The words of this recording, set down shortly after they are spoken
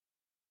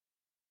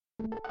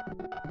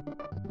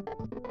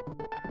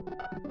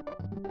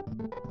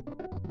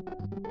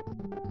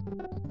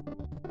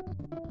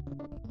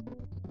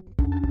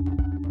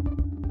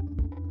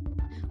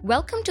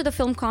Welcome to the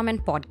Film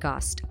Comment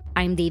podcast.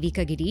 I'm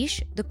Devika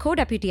Girish, the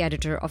co-deputy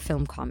editor of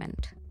Film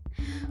Comment.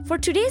 For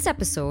today's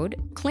episode,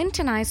 Clint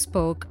and I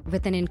spoke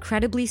with an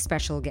incredibly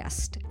special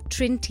guest,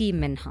 Trinh T.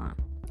 Minh-ha.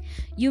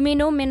 You may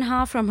know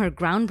Minh-ha from her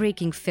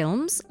groundbreaking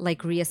films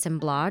like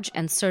Reassemblage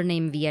and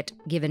Surname Viet,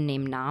 Given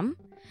Name Nam,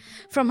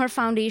 from her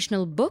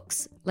foundational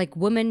books like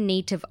Woman,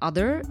 Native,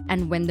 Other,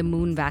 and When the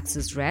Moon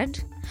Waxes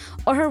Red,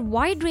 or her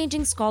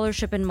wide-ranging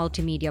scholarship and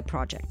multimedia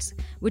projects,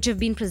 which have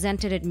been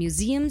presented at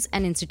museums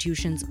and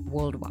institutions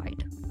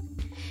worldwide.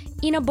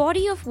 In a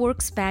body of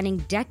work spanning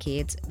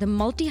decades, the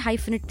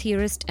multi-hyphenate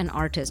theorist and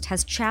artist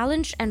has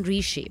challenged and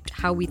reshaped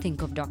how we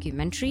think of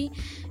documentary,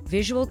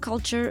 visual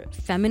culture,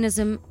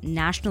 feminism,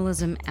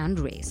 nationalism, and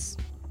race.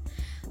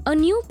 A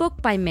new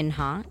book by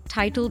Minh-ha,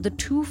 titled The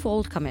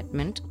Twofold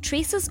Commitment,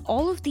 traces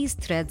all of these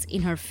threads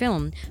in her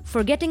film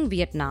Forgetting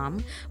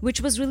Vietnam, which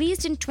was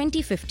released in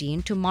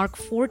 2015 to mark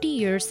 40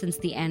 years since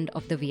the end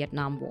of the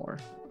Vietnam War.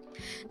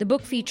 The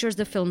book features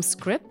the film's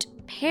script,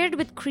 paired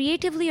with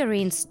creatively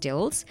arranged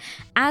stills,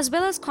 as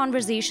well as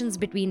conversations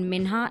between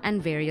Minh-ha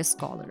and various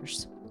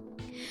scholars.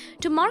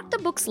 To mark the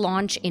book's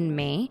launch in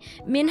May,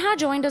 Minh-ha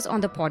joined us on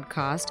the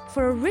podcast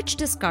for a rich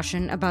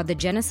discussion about the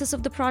genesis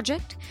of the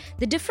project,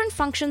 the different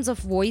functions of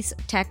voice,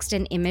 text,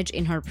 and image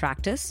in her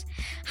practice,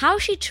 how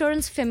she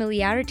turns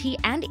familiarity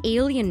and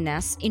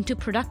alienness into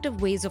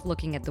productive ways of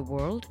looking at the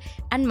world,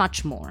 and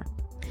much more.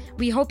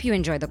 We hope you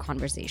enjoy the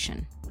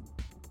conversation.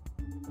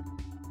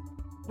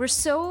 We're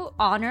so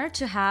honored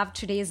to have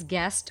today's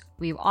guest.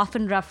 We've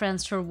often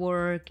referenced her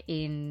work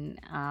in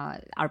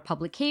our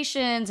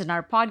publications and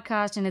our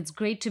podcast, and it's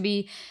great to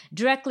be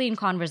directly in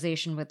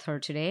conversation with her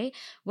today.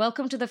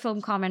 Welcome to the Film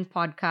Comment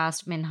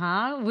podcast,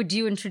 Minh-ha. Would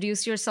you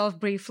introduce yourself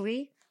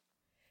briefly?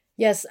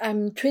 Yes,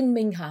 I'm Trinh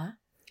Minh-ha,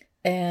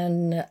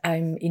 and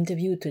I'm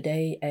interviewed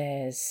today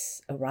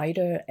as a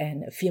writer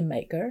and a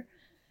filmmaker.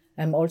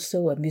 I'm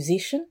also a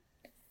musician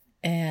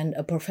and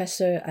a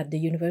professor at the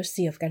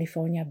University of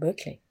California,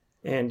 Berkeley.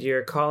 And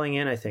you're calling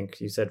in, I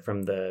think you said,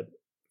 from the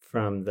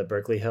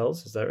Berkeley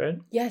Hills. Is that right?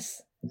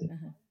 Yes.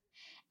 Uh-huh.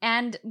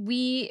 And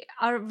we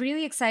are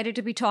really excited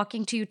to be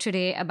talking to you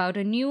today about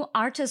a new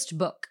artist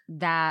book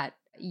that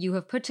you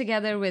have put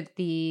together with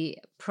the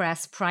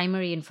press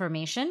primary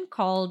information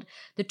called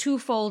The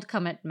Twofold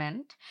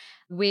Commitment,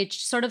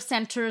 which sort of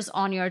centers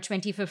on your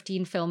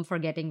 2015 film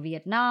Forgetting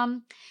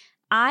Vietnam.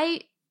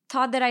 I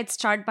thought that I'd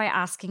start by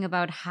asking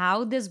about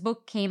how this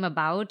book came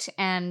about.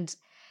 And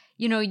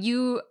you know,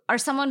 you are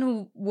someone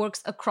who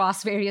works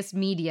across various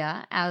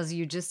media, as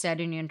you just said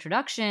in your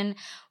introduction.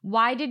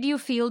 Why did you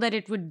feel that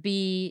it would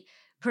be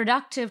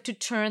productive to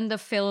turn the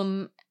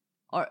film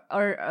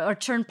or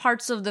turn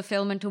parts of the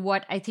film into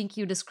what I think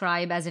you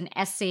describe as an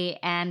essay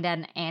and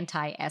an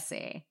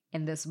anti-essay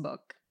in this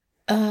book?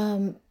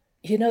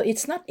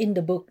 It's not in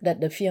the book that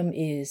the film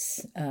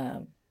is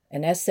an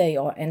essay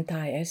or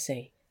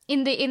anti-essay.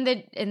 In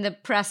the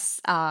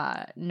press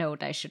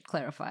note, I should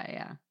clarify,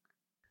 yeah.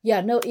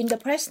 Yeah, no, in the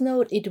press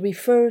note, it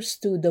refers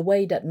to the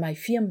way that my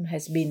film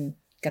has been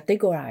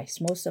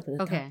categorized most of the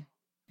time.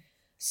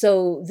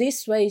 So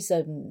this raises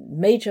a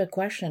major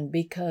question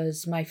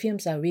because my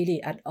films are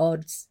really at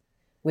odds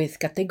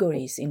with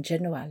categories in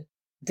general.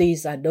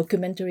 These are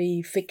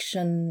documentary,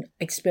 fiction,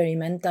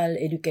 experimental,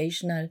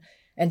 educational,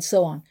 and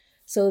so on.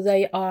 So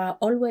they are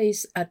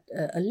always at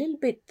a little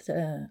bit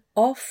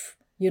off,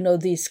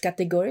 this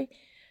category.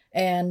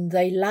 And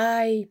they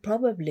lie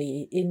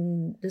probably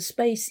in the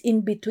space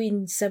in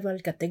between several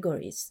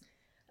categories.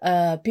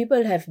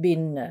 People have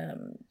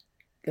been,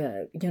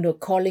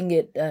 calling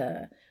it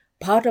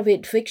part of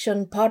it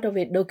fiction, part of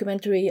it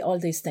documentary, all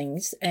these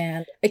things.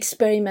 And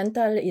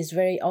experimental is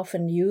very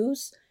often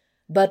used,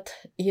 but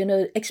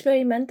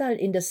experimental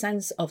in the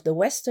sense of the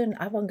Western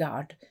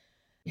avant-garde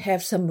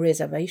have some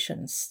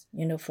reservations.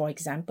 For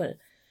example.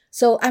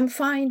 So I'm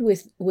fine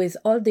with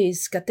all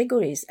these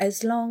categories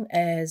as long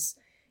as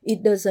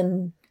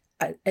the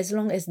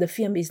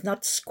film is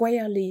not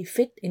squarely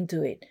fit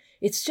into it.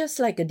 It's just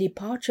like a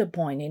departure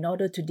point in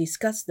order to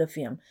discuss the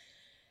film.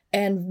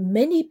 And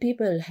many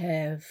people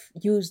have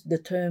used the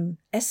term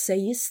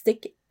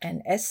essayistic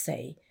and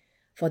essay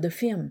for the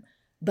film.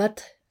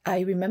 But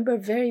I remember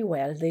very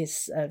well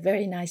this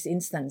very nice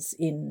instance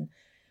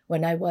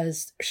when I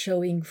was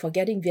showing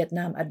Forgetting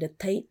Vietnam at the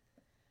Tate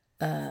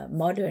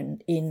Modern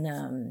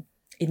in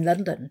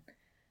London.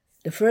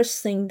 The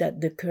first thing that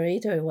the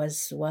curator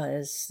was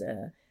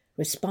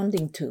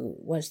responding to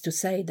was to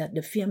say that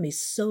the film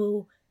is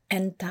so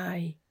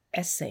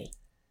anti-essay.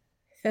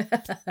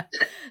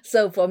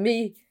 So for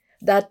me,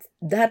 that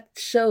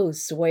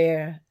shows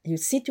where you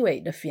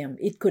situate the film.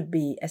 It could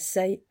be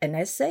an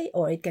essay,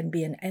 or it can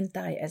be an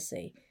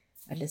anti-essay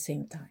at the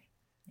same time.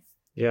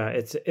 Yeah,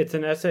 it's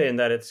an essay in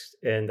that it's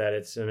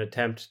an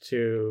attempt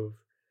to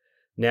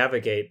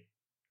navigate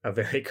a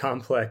very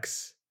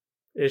complex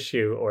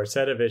issue or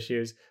set of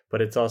issues,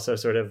 but it's also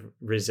sort of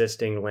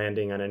resisting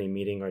landing on any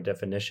meaning or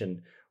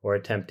definition, or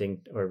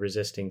attempting or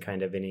resisting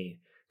kind of any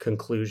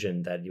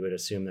conclusion that you would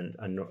assume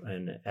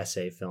an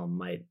essay film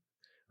might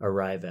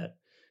arrive at.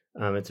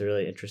 It's a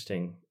really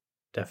interesting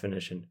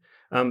definition.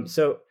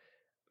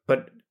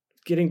 But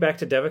getting back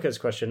to Devika's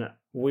question,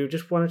 we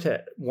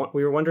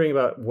were wondering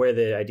about where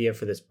the idea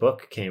for this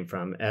book came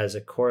from as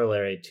a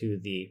corollary to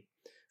the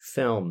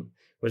film.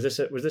 Was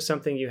this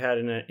something you had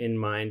in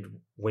mind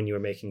when you were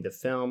making the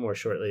film, or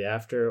shortly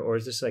after, or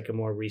is this like a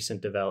more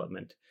recent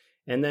development?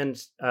 And then,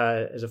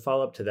 as a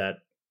follow-up to that,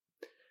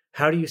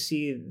 how do you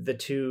see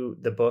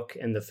the book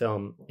and the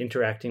film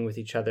interacting with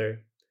each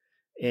other,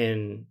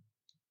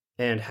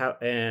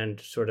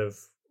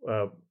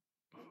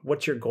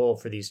 what's your goal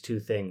for these two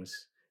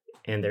things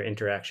and their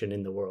interaction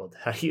in the world?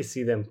 How do you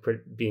see them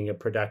being a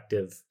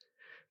productive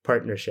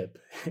partnership?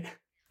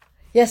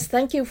 Yes,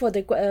 thank you for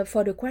the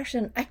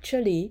question.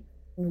 Actually,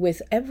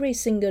 with every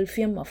single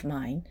film of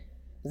mine,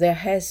 there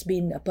has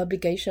been a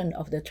publication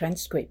of the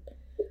transcript.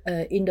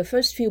 In the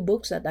first few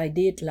books that I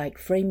did, like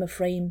Frame a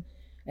Frame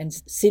and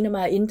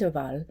Cinema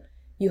Interval,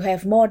 you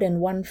have more than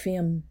one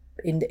film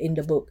in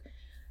the book.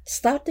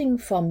 Starting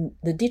from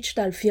the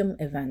digital film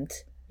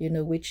event,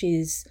 which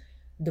is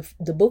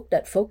the book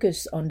that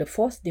focused on the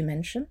fourth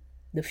dimension,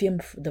 the film,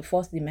 the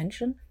fourth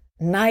dimension.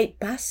 Night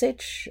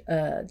Passage,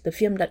 the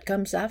film that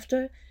comes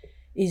after,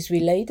 is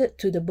related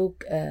to the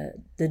book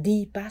The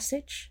D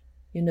Passage,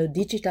 the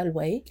digital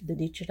way.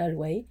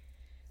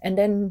 And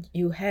then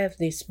you have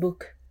this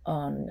book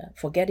on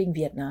Forgetting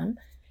Vietnam.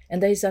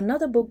 And there is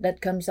another book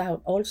that comes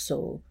out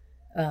also,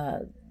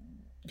 a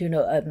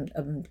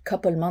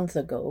couple months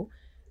ago,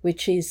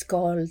 which is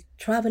called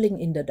Traveling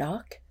in the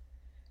Dark.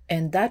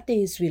 And that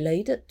is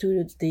related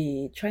to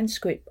the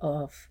transcript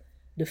of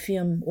the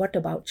film What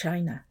About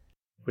China?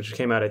 Which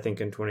came out, I think,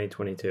 in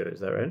 2022. Is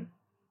that right?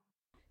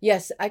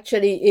 Yes,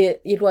 actually,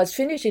 it was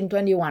finished in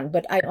 21,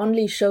 but I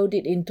only showed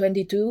it in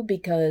 22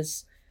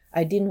 because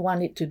I didn't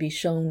want it to be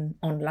shown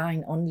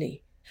online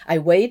only. I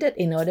waited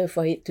in order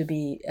for it to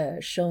be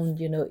shown,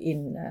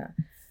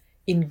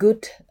 in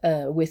good,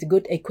 with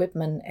good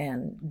equipment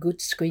and good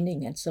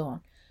screening and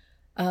so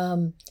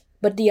on.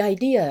 But the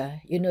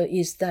idea,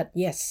 is that,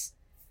 yes,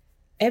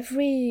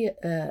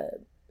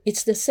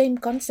 it's the same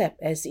concept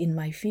as in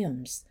my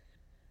films.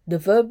 The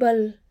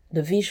verbal,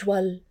 the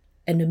visual,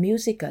 and the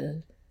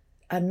musical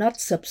are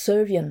not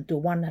subservient to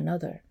one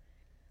another.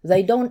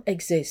 They don't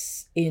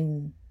exist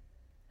in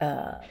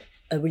a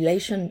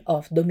relation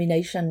of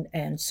domination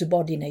and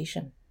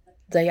subordination.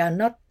 They are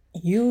not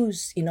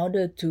used in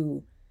order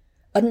to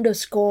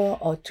underscore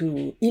or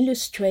to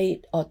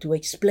illustrate or to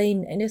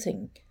explain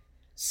anything.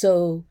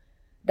 So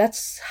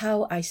that's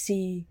how I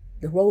see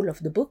the role of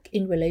the book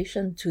in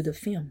relation to the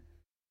film.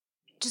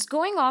 Just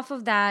going off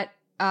of that,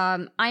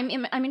 I'm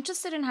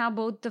interested in how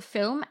both the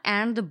film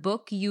and the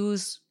book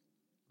use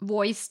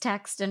voice,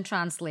 text, and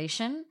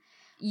translation.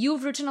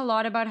 You've written a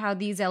lot about how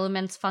these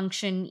elements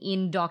function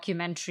in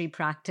documentary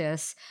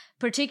practice.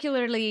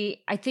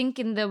 Particularly, I think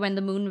When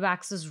the Moon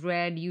Waxes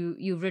Red,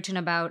 you've written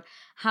about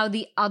how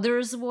the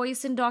other's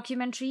voice in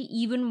documentary,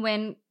 even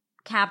when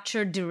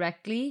captured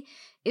directly,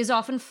 is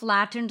often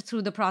flattened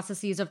through the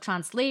processes of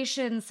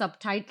translation,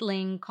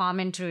 subtitling,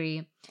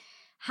 commentary.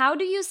 How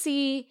do you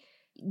see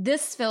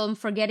this film,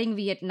 Forgetting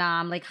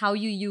Vietnam, like how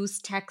you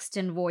use text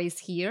and voice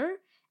here?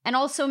 And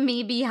also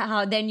maybe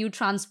how then you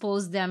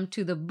transpose them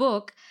to the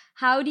book.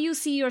 How do you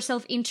see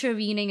yourself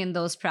intervening in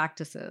those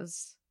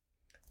practices?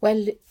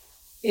 Well,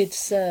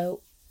 it's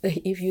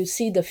if you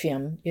see the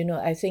film,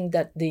 I think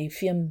that the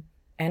film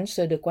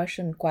answered the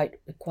question quite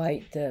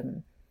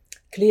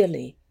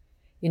clearly,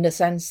 in the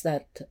sense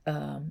that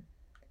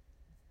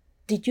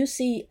did you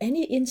see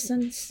any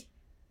instance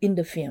in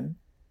the film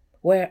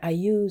where I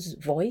use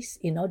voice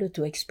in order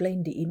to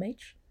explain the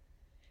image?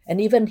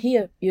 And even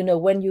here,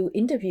 when you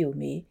interview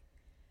me,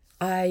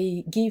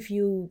 I give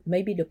you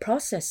maybe the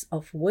process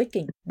of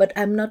working, but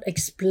I'm not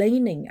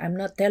explaining, I'm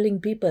not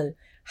telling people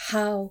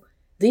how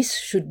this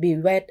should be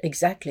read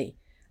exactly.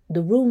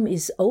 The room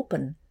is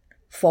open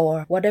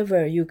for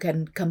whatever you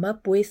can come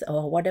up with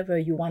or whatever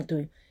you want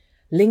to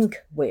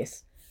link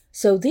with.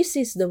 So this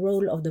is the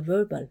role of the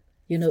verbal,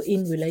 in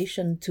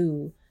relation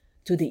to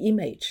the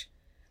image.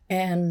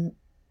 And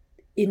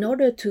in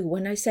order to,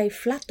 when I say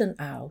flatten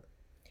out,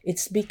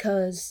 it's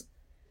because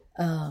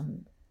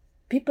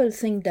people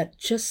think that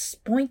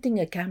just pointing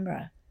a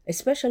camera,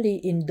 especially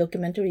in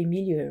documentary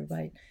milieu,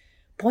 right?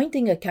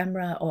 Pointing a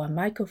camera or a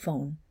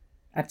microphone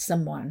at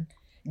someone,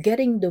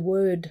 getting the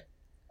word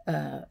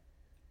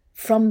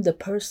from the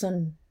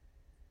person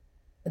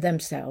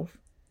themselves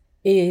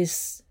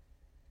is,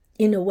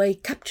 in a way,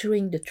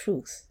 capturing the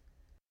truth.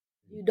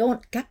 You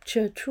don't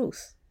capture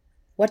truth.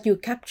 What you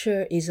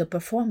capture is a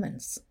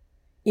performance.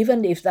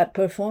 Even if that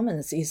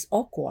performance is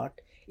awkward,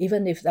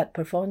 even if that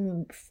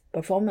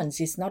performance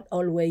is not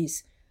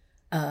always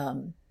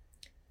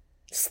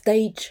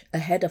staged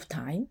ahead of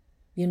time,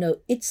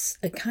 it's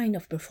a kind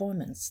of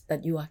performance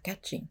that you are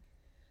catching.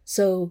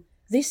 So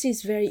this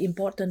is very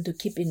important to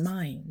keep in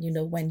mind,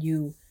 when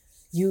you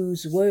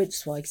use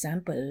words, for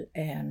example,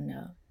 and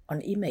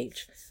on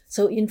image.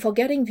 So in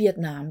Forgetting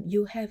Vietnam,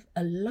 you have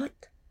a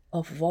lot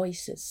of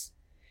voices.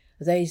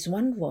 There is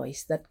one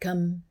voice that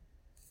comes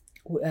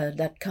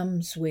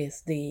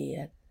with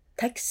the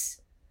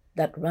text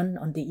that run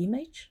on the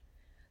image.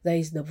 There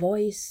is the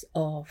voice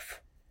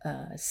of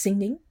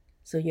singing.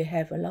 So you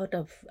have a lot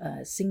of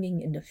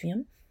singing in the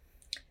film.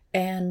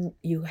 And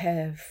you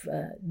have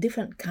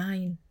different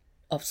kind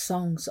of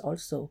songs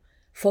also,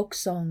 folk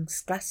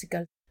songs,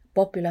 classical,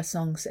 popular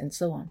songs, and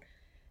so on.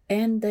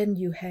 And then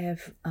you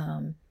have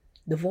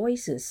the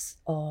voices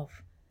of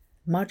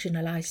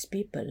marginalized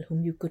people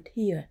whom you could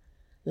hear,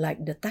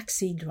 like the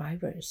taxi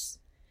drivers.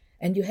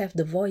 And you have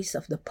the voice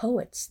of the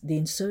poets, the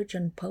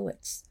insurgent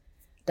poets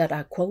that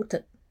are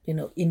quoted,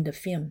 in the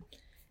film.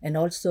 And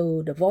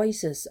also the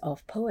voices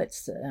of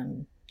poets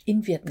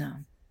in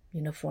Vietnam,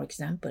 for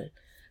example.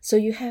 So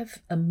you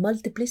have a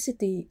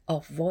multiplicity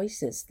of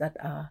voices that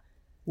are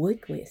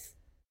worked with.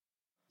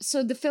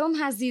 So the film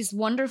has these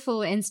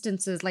wonderful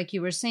instances, like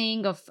you were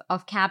saying,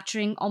 of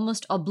capturing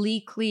almost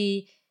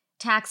obliquely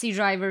taxi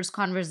drivers'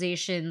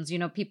 conversations,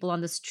 people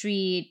on the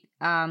street,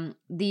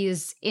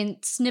 these in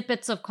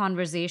snippets of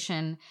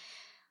conversation.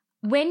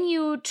 When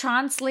you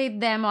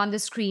translate them on the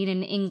screen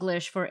in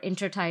English for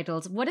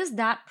intertitles, what is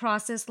that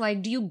process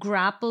like? Do you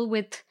grapple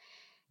with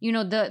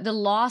the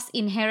loss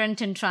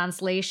inherent in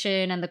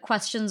translation and the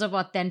questions of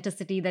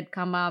authenticity that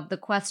come up, the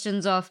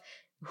questions of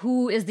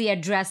who is the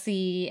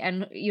addressee,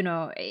 and,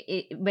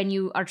 when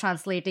you are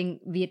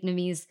translating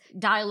Vietnamese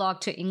dialogue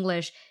to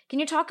English. Can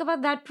you talk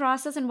about that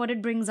process and what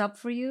it brings up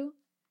for you?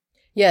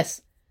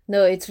 Yes.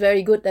 No, it's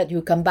very good that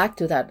you come back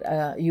to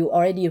that. You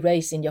already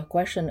raised in your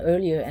question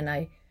earlier, and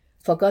I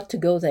forgot to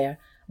go there.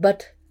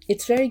 But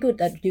it's very good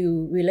that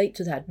you relate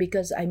to that,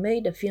 because I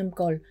made a film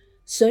called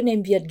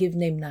Surname Viet Give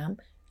Name Nam,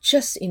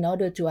 just in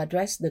order to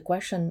address the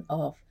question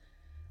of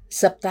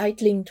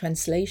subtitling,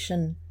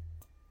 translation,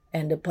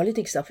 and the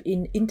politics of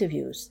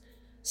interviews.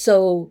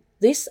 So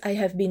this I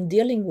have been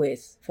dealing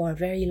with for a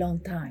very long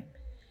time.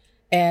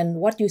 And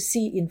what you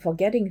see in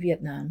Forgetting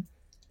Vietnam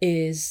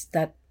is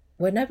that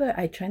whenever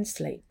I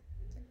translate,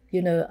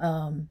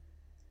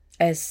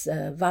 as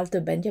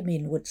Walter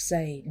Benjamin would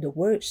say, the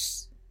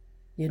words,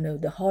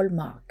 the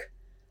hallmark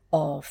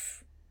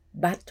of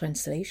bad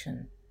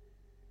translation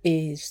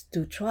is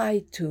to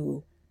try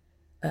to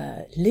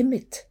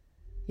limit,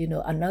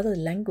 another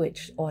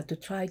language, or to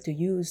try to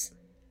use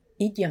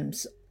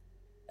idioms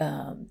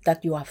that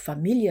you are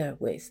familiar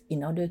with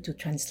in order to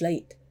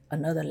translate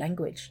another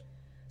language.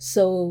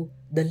 So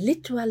the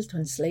literal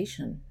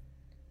translation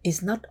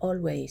is not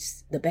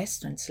always the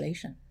best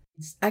translation.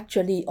 It's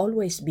actually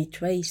always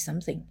betrays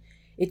something.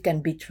 It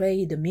can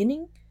betray the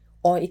meaning,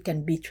 or it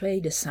can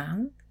betray the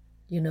sound,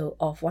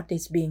 of what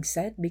is being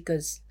said,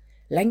 because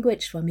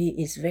language for me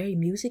is very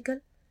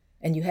musical,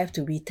 and you have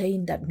to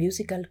retain that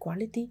musical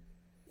quality.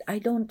 I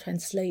don't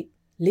translate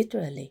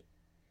literally.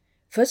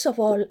 First of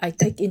all, I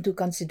take into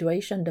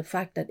consideration the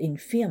fact that in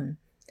film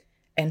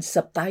and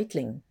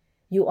subtitling,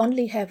 you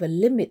only have a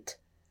limit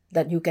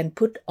that you can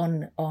put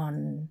on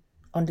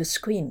the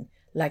screen,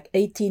 like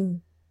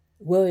 18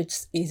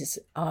 words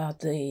are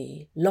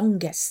the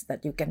longest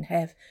that you can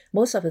have.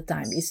 Most of the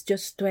time, it's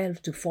just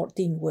 12 to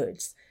 14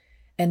 words.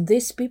 And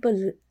this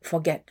people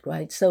forget,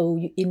 right? So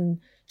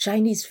in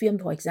Chinese film,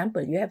 for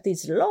example, you have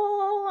this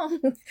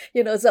long,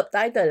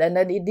 subtitle, and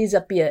then it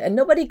disappears. And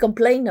nobody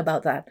complain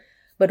about that.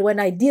 But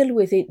when I deal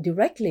with it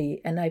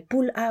directly and I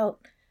pull out,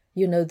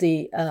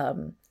 the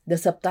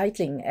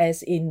subtitling,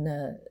 as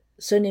in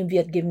Surname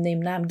Viet Give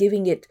Name Nam,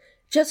 giving it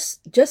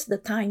just the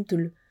time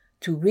to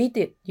read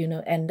it,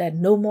 and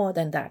then no more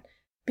than that,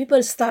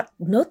 people start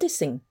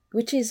noticing,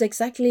 which is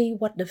exactly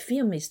what the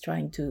film is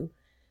trying to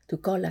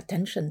call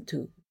attention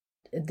to.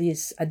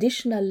 This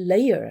additional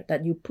layer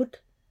that you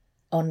put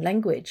on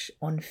language,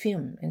 on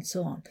film, and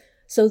so on.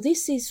 So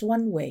this is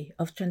one way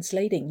of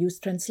translating. You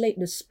translate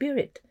the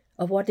spirit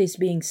of what is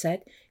being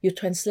said, you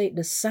translate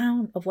the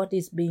sound of what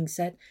is being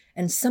said,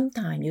 and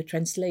sometimes you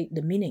translate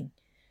the meaning.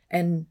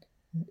 And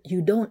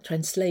you don't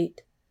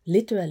translate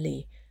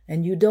literally,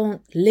 and you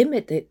don't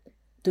limit it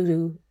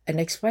to an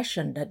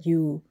expression that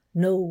you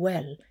know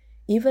well.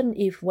 Even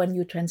if when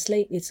you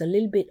translate it's a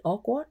little bit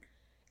awkward,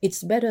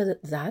 it's better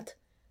that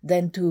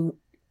than to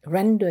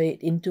render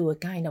it into a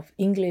kind of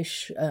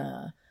English,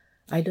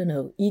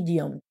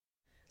 idiom.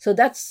 So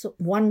that's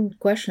one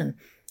question.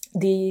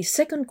 The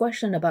second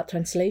question about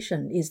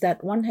translation is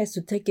that one has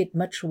to take it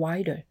much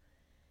wider,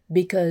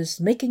 because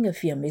making a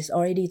film is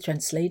already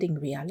translating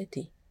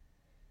reality.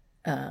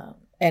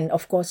 And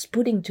of course,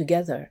 putting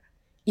together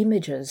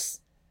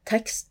images,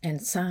 text,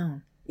 and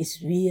sound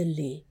is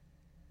really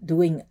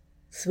doing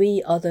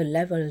 3 other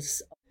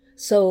levels.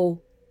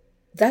 So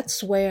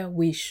that's where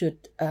we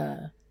should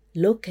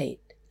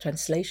locate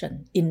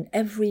translation in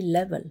every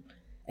level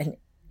and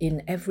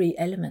in every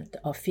element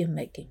of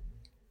filmmaking.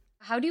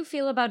 How do you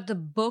feel about the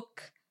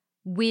book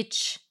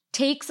which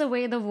takes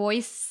away the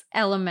voice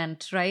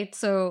element, right?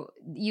 So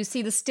you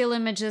see the still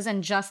images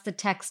and just the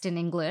text in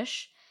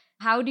English.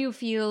 How do you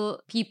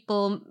feel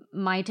people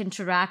might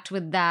interact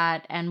with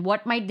that, and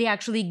what might they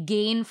actually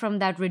gain from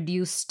that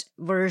reduced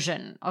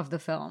version of the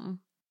film?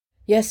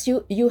 Yes,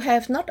 you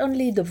have not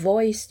only the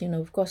voice,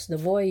 of course, the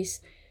voice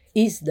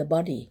is the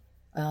body.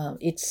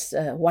 It's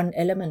one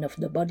element of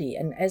the body.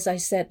 And as I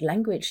said,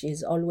 language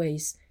is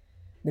always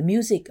the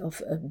music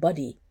of a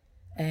body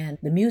and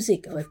the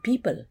music of a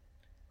people.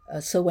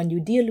 So when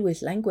you deal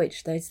with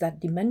language, there's that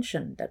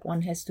dimension that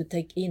one has to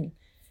take in.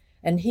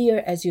 And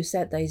here, as you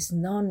said, there is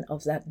none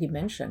of that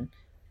dimension.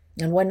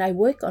 And when I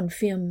work on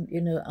film,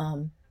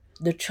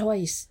 the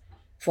choice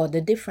for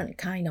the different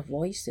kind of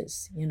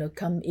voices,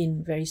 come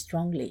in very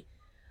strongly.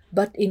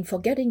 But in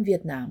Forgetting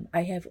Vietnam,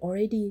 I have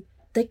already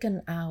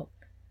taken out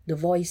the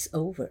voice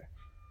over,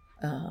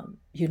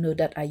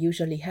 that I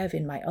usually have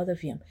in my other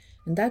film.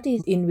 And that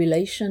is in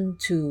relation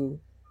to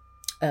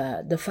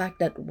the fact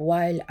that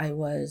while I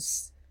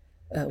was,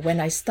 when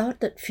I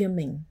started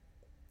filming,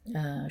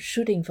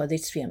 shooting for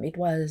this film, it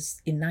was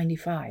in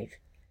 95.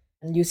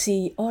 And you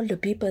see all the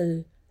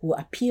people who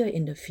appear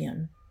in the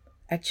film,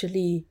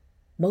 actually,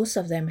 most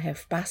of them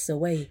have passed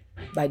away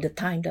by the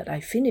time that I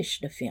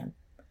finished the film.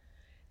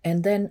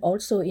 And then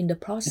also in the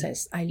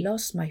process, I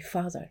lost my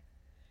father.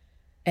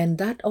 And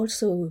that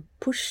also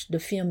pushed the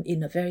film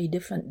in a very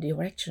different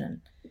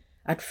direction.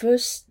 At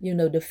first,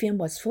 the film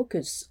was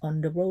focused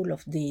on the role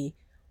of the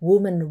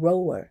woman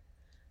rower,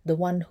 the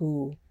one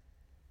who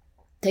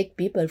take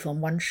people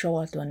from one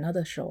shore to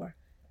another shore.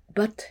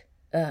 But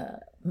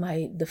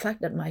the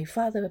fact that my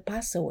father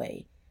passed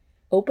away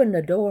opened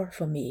the door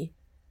for me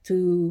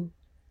to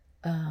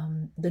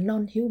the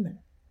non-human.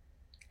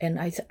 And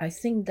I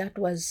think that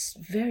was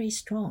very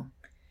strong.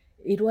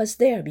 It was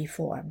there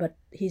before, but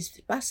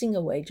his passing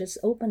away just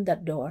opened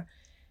that door,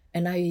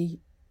 and I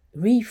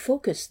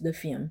refocused the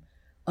film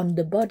on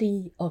the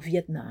body of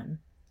Vietnam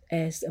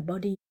as a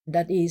body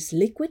that is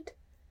liquid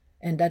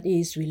and that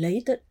is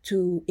related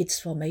to its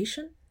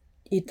formation.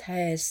 It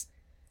has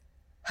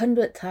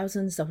hundreds,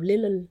 thousands of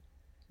little,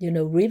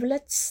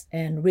 rivulets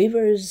and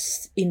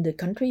rivers in the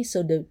country.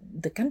 So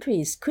the country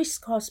is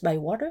crisscrossed by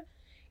water.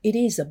 It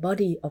is a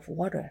body of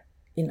water,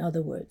 in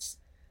other words.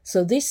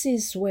 So this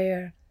is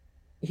where,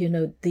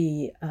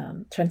 the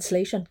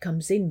translation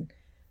comes in,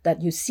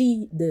 that you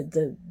see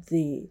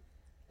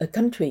a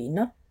country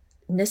not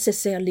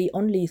necessarily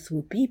only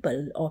through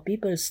people or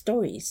people's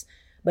stories,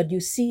 but you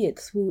see it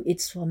through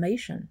its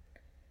formation.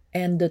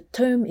 And the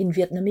term in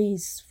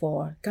Vietnamese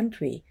for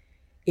country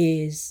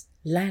is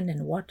land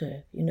and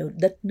water,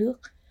 đất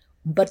nước.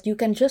 But you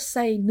can just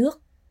say nước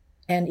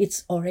and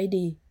it's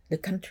already the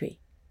country.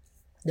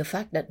 The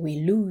fact that we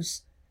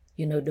lose,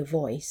 the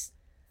voice,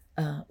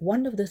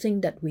 one of the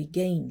things that we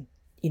gain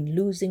in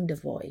losing the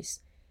voice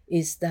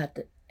is that,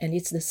 and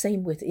it's the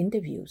same with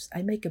interviews,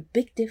 I make a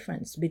big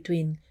difference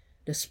between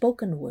the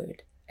spoken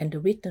word and the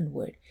written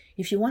word.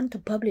 If you want to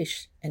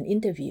publish an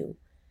interview,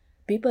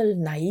 people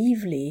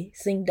naively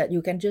think that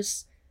you can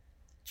just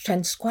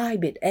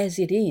transcribe it as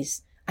it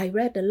is. I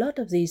read a lot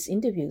of these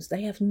interviews.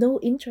 They have no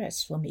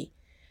interest for me.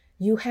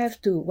 You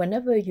have to,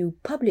 whenever you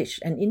publish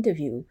an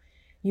interview,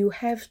 you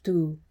have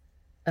to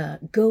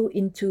go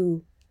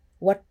into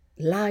what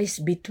lies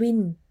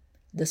between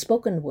the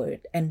spoken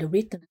word and the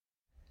written.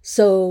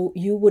 So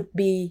you would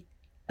be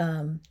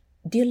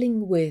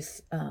dealing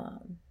with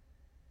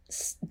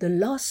the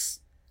loss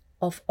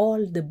of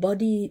all the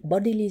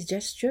bodily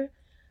gesture,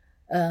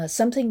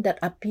 something that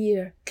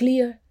appear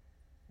clear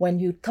when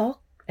you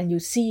talk and you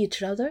see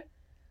each other,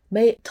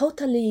 may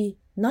totally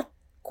not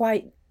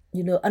quite,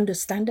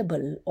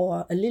 understandable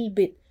or a little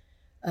bit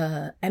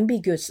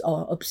ambiguous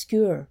or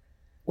obscure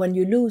when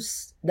you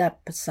lose that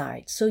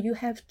side. So you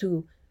have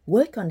to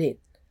work on it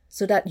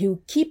so that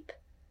you keep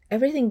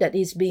everything that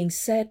is being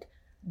said,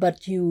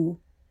 but you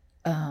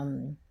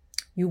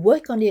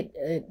work on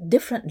it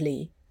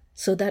differently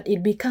so that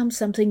it becomes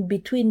something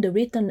between the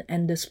written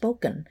and the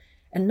spoken,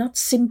 and not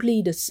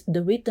simply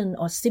the written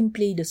or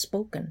simply the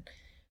spoken.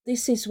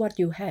 This is what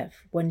you have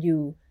when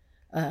you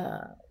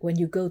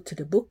go to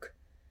the book.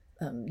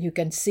 You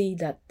can see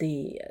that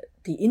the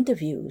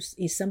interviews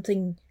is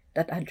something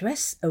that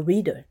address a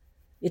reader.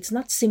 It's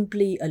not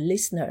simply a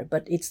listener,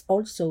 but it's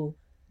also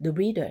the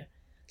reader.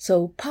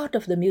 So part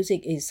of the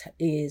music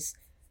is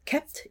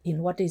kept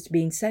in what is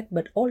being said,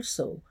 but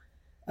also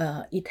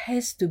it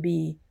has to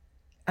be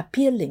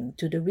appealing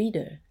to the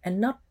reader and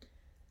not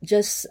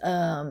just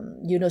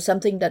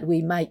something that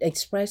we might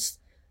express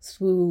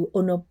through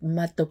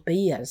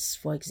onomatopoeias,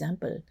 for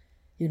example.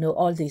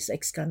 All these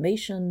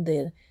exclamation,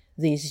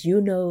 these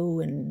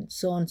and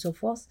so on and so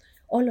forth.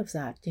 All of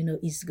that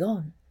is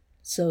gone.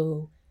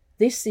 So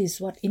this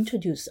is what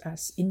introduced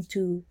us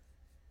into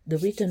the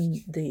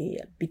written,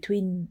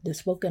 between the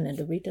spoken and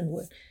the written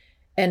word.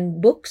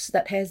 And books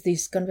that has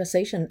this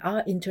conversation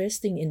are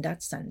interesting in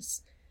that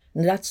sense.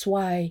 And that's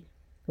why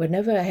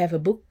whenever I have a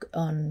book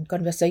on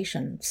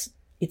conversations,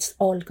 it's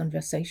all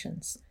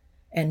conversations.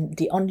 And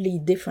the only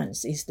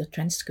difference is the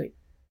transcript.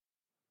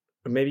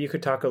 Maybe you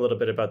could talk a little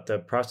bit about the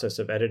process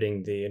of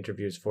editing the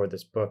interviews for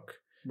this book.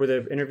 Were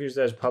the interviews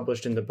that was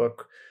published in the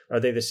book, are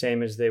they the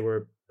same as they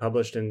were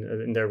published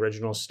in their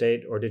original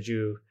state? Or did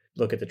you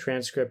look at the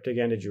transcript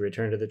again? Did you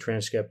return to the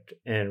transcript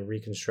and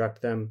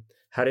reconstruct them?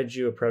 How did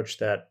you approach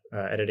that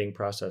editing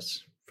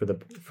process for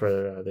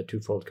the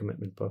Twofold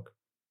Commitment book?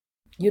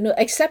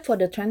 Except for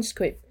the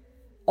transcript,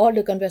 all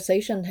the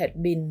conversation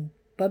had been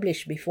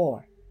published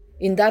before.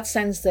 In that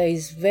sense, there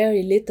is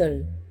very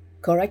little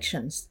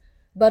corrections.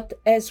 But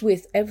as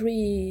with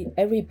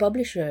every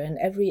publisher and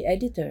every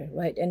editor,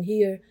 right? And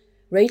here,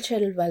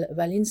 Rachel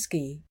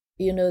Walensky,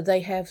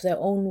 they have their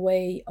own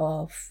way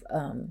of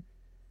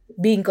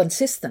being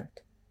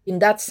consistent. In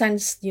that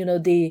sense,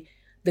 the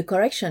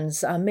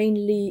corrections are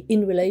mainly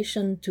in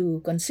relation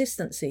to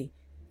consistency,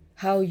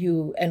 how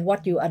you and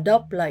what you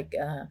adopt, like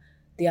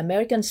the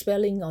American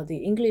spelling or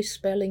the English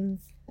spelling.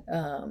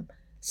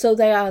 So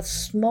they are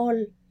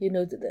small,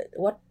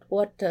 what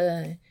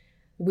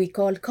we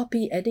call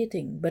copy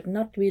editing, but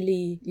not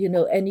really,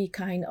 any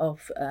kind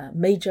of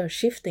major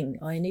shifting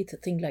or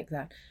anything like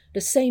that.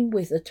 The same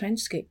with the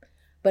transcript.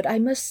 But I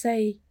must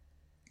say,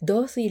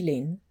 Dorothy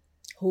Lin,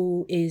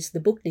 who is the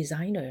book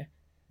designer,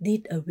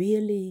 did a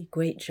really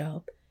great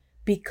job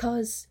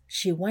because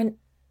she went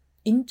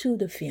into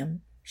the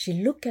film, she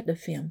looked at the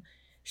film,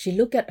 she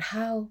looked at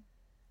how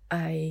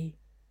I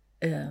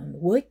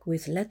work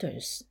with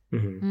letters.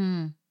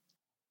 Mm-hmm.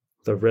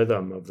 The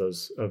rhythm of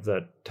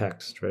that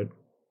text, right?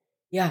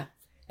 Yeah.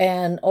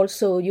 And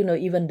also,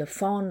 even the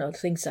font or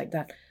things like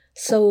that.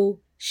 So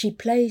she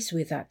plays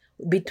with that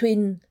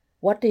between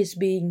what is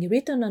being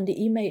written on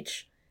the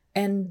image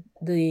and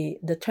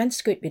the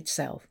transcript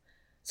itself.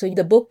 So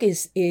the book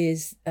is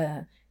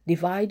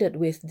divided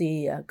with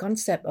the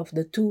concept of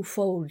the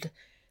twofold.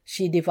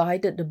 She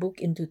divided the book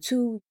into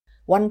two.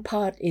 One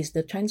part is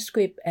the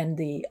transcript and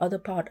the other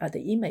part are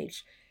the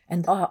image,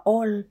 and are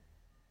all,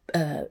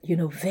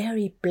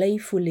 very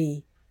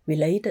playfully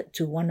related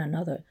to one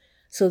another.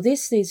 So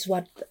this is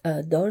what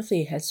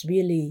Dorothy has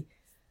really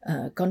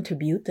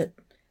contributed.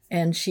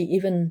 And she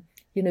even,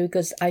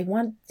 because I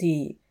want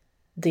the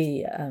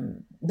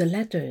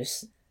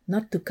letters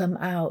not to come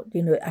out,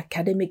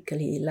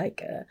 academically,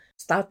 like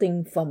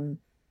starting from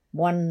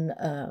one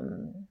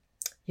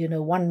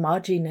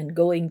margin and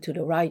going to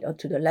the right or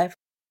to the left.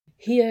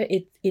 Here,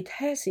 it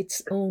has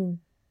its own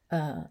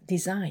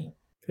design.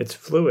 It's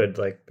fluid,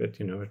 like it,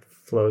 it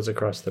flows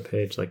across the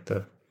page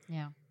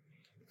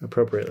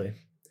appropriately.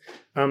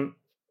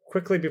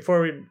 Quickly,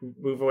 before we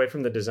move away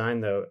from the design,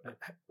 though,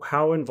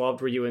 how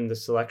involved were you in the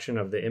selection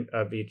of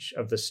each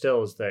of the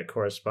stills that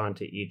correspond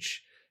to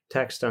each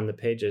text on the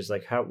pages?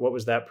 Like, what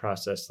was that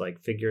process like?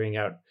 Figuring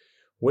out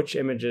which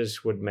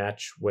images would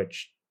match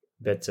which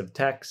bits of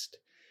text,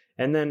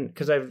 and then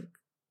because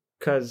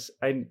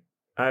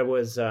I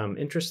was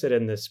interested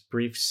in this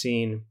brief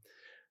scene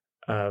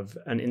of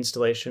an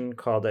installation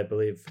called, I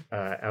believe,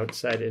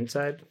 Outside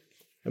Inside,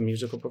 a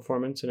musical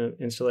performance in an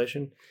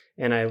installation.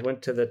 And I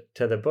went to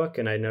the book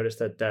and I noticed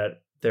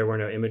that there were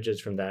no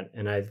images from that.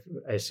 And I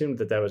assumed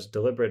that was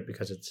deliberate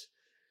because it's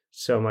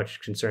so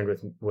much concerned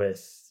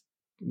with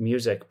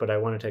music. But I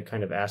wanted to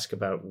kind of ask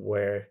about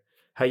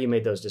how you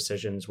made those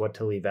decisions, what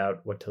to leave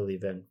out, what to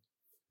leave in.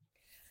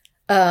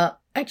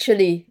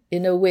 Actually,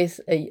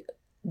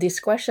 this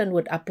question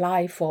would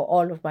apply for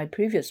all of my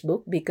previous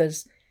book,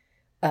 because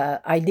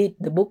I did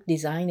the book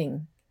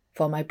designing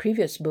for my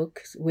previous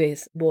book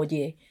with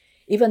Bourdieu.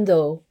 Even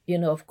though,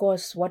 of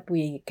course, what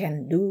we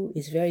can do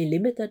is very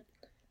limited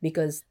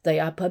because they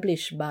are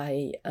published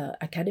by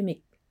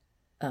academic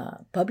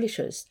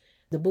publishers.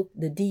 The book,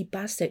 The D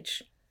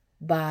Passage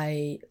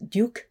by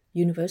Duke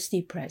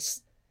University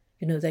Press,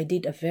 they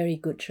did a very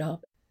good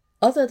job.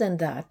 Other than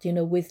that,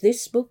 with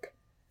this book,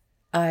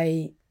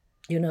 I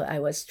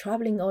was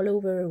traveling all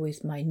over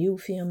with my new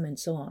film and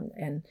so on,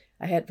 and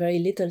I had very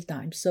little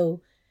time.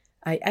 So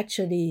I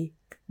actually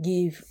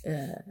give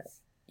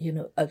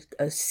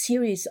a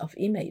series of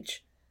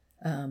image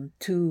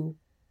to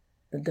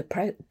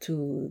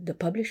the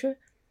publisher,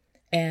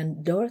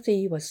 and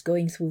Dorothy was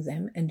going through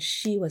them, and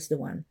she was the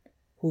one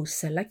who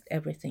select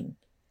everything,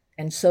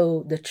 and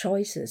so the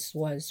choices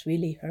was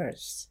really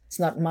hers. It's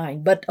not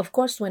mine. But of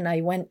course, when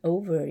I went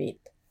over it,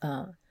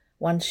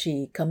 once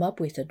she come up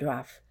with a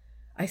draft,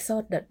 I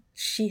thought that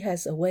she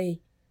has a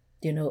way,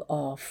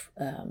 of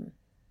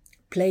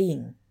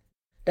playing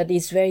that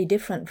is very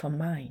different from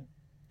mine.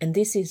 And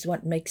this is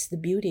what makes the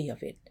beauty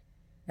of it.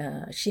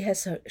 She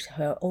has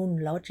her own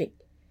logic,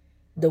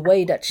 the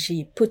way that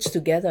she puts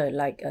together,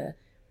 like,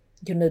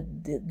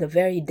 the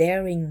very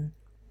daring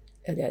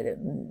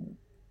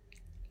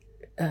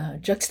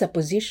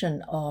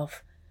juxtaposition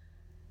of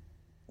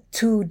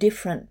two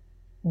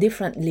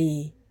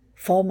differently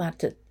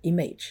formatted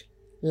image.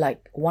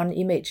 Like one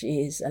image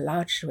is a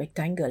large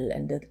rectangle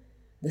and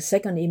the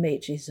second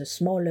image is a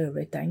smaller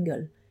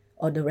rectangle,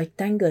 or the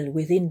rectangle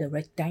within the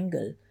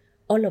rectangle.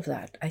 All of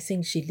that, I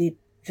think she did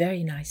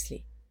very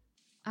nicely.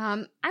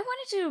 I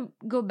wanted to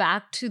go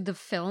back to the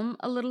film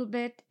a little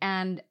bit,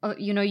 and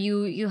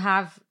you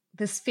have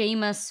this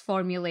famous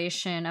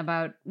formulation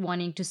about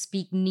wanting to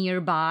speak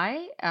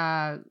nearby,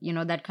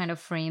 that kind of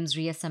frames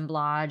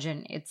reassemblage,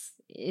 and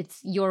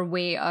it's your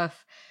way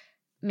of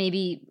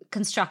maybe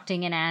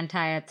constructing an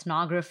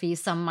anti-ethnography,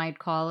 some might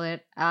call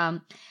it.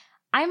 I'm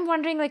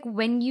wondering, like,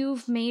 when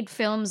you've made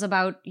films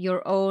about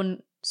your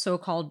own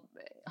so-called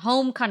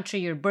home country,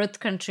 your birth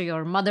country,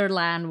 or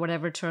motherland,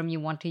 whatever term you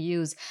want to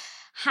use,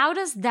 how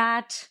does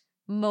that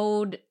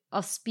mode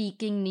of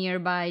speaking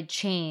nearby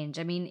change?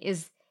 I mean,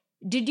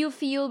 did you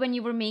feel when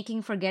you were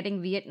making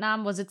Forgetting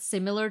Vietnam, was it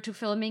similar to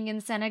filming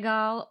in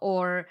Senegal?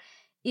 Or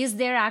is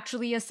there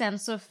actually a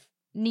sense of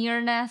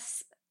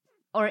nearness?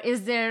 Or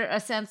is there a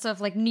sense of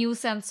new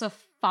sense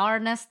of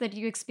farness that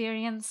you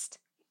experienced?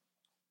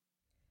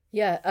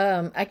 Yeah,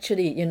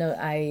 actually,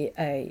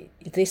 I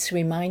this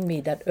remind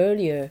me that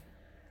earlier,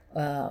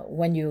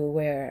 when you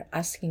were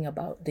asking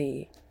about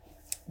the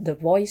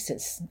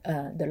voices,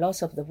 the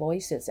loss of the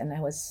voices, and I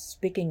was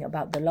speaking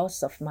about the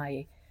loss of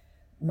my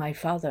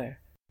father,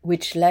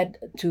 which led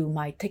to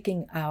my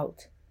taking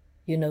out,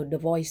 the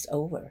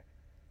voiceover.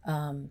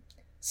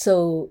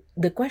 So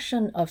the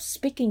question of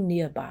speaking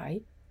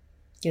nearby,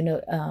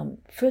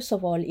 first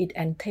of all, it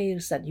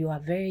entails that you are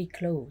very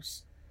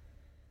close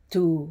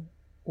to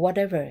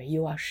whatever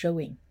you are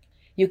showing.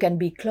 You can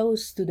be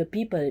close to the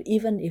people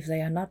even if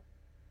they are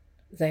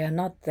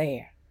not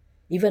there.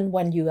 Even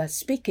when you are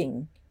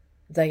speaking,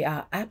 they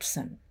are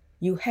absent.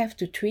 You have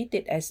to treat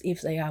it as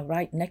if they are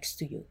right next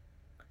to you.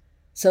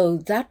 So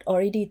that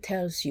already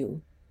tells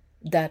you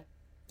that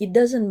it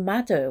doesn't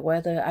matter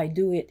whether I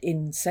do it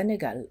in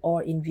Senegal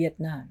or in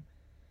Vietnam.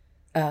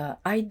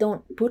 I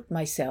don't put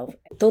myself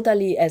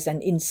totally as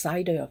an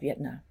insider of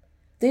Vietnam.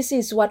 This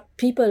is what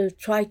people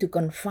try to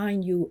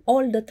confine you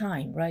all the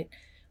time, right?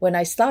 When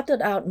I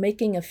started out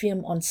making a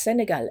film on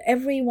Senegal,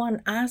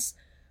 everyone asked,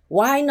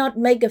 why not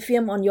make a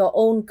film on your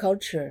own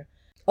culture?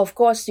 Of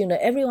course,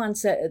 everyone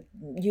said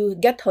you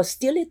get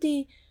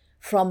hostility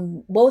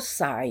from both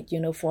sides,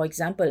 for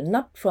example,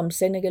 not from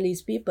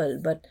Senegalese people,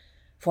 but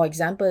for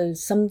example,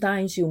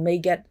 sometimes you may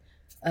get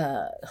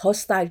a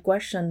hostile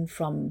question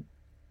from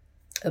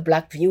a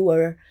Black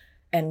viewer,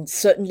 and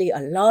certainly a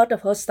lot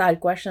of hostile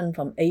question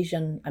from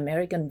Asian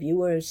American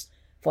viewers,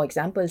 for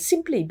example,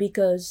 simply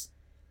because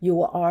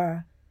you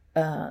are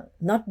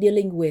not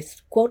dealing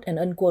with, quote and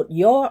unquote,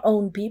 your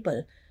own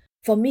people.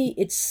 For me,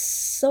 it's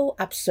so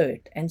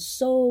absurd and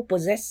so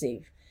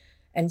possessive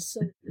and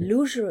so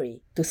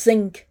illusory to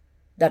think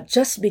that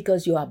just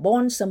because you are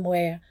born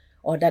somewhere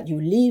or that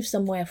you live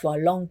somewhere for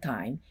a long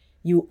time,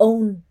 you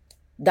own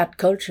that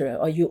culture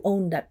or you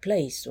own that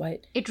place,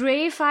 right? It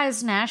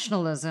reifies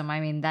nationalism.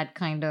 I mean, that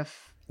kind of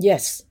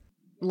yes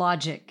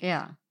logic,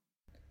 yeah.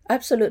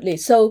 Absolutely.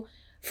 So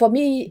for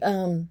me,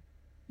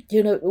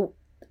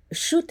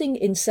 shooting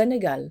in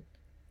Senegal,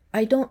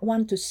 I don't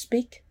want to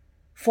speak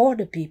for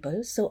the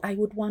people, so I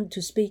would want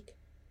to speak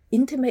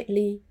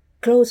intimately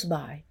close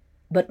by,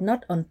 but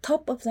not on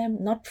top of them,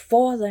 not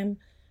for them,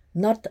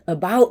 not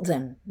about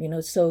them,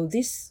 So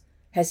this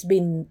has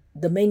been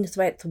the main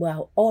thread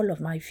throughout all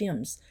of my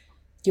films.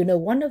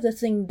 One of the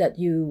things that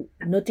you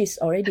notice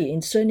already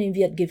in Surname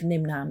Viet Give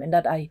Name Nam, and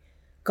that I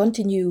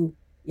continue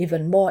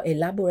even more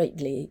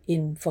elaborately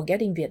in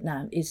Forgetting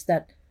Vietnam, is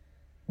that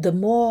the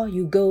more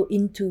you go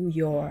into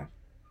your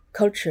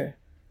culture,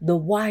 the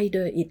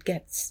wider it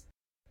gets.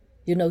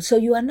 So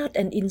you are not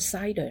an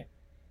insider.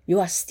 You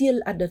are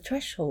still at the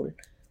threshold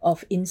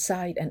of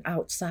inside and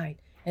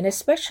outside. And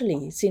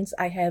especially since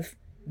I have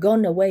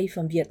gone away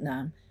from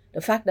Vietnam,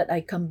 the fact that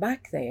I come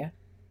back there,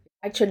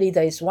 actually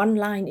there is one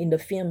line in the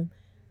film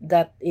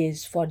that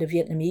is for the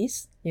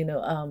Vietnamese.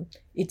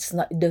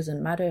 It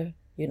doesn't matter,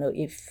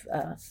 if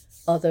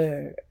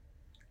other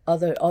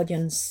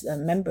audience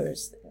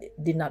members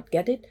did not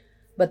get it,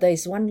 but there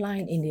is one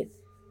line in it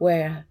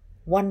where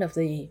one of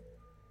the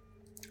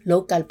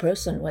local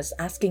person was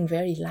asking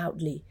very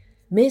loudly,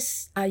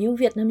 "Miss, are you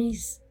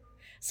Vietnamese?"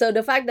 So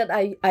the fact that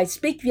I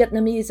speak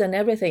Vietnamese and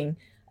everything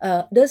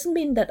doesn't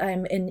mean that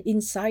I'm an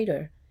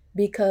insider,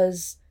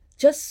 because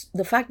just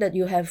the fact that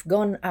you have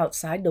gone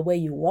outside, the way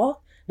you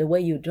walk, the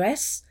way you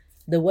dress,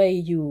 the way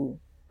you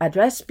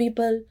address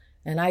people,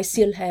 and I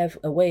still have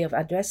a way of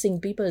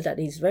addressing people that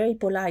is very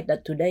polite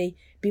that today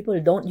people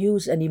don't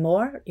use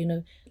anymore.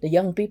 The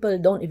young people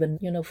don't even,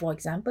 for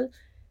example,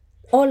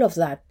 all of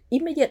that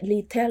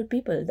immediately tell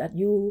people that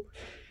you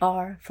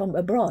are from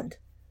abroad.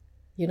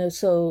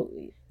 So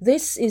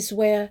this is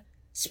where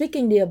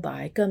speaking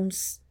nearby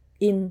comes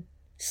in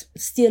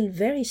still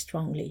very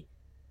strongly.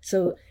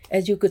 So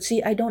as you could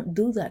see, I don't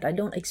do that. I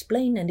don't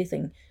explain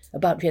anything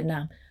about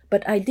Vietnam,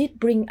 but I did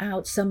bring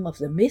out some of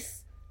the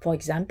myth, for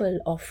example,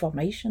 of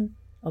formation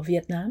of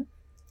Vietnam,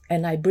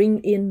 and I bring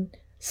in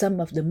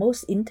some of the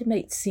most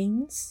intimate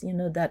scenes,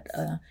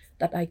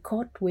 that I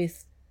caught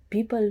with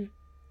people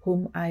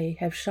whom I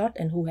have shot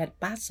and who had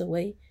passed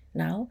away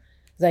now.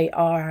 They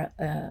are,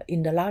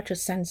 in the larger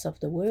sense of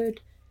the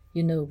word,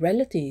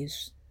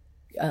 relatives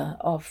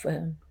of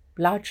a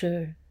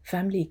larger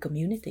family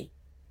community.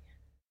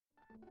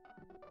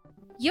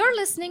 You're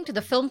listening to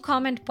the Film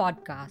Comment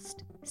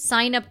podcast.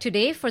 Sign up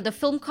today for the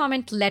Film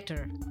Comment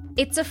Letter.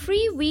 It's a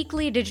free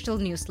weekly digital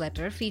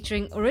newsletter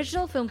featuring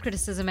original film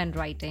criticism and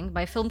writing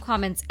by Film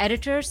Comment's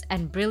editors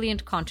and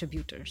brilliant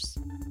contributors.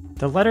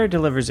 The letter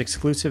delivers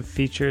exclusive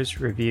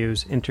features,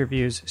 reviews,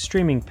 interviews,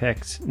 streaming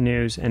picks,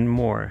 news, and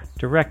more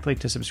directly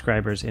to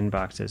subscribers'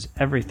 inboxes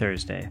every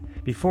Thursday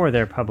before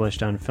they're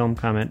published on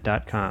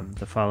filmcomment.com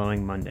the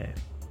following Monday.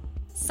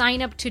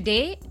 Sign up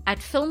today at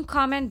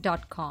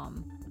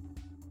filmcomment.com.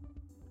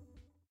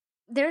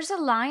 There's a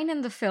line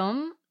in the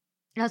film,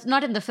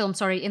 not in the film,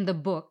 sorry, in the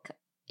book,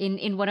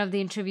 in one of the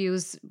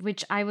interviews,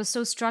 which I was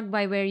so struck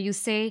by, where you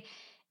say,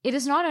 "It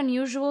is not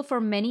unusual for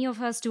many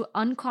of us to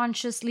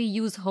unconsciously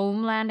use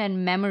homeland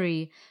and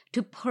memory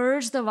to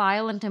purge the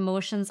violent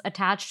emotions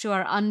attached to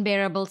our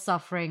unbearable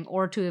suffering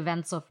or to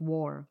events of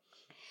war."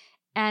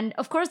 And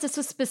of course, this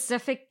was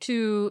specific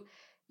to,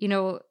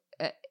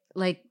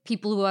 like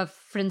people who have,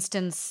 for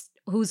instance,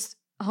 whose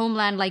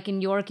homeland, like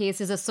in your case,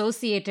 is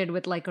associated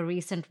with like a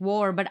recent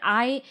war. But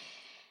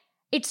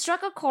it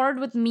struck a chord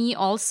with me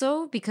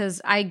also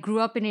because I grew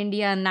up in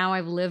India and now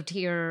I've lived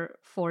here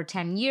for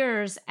 10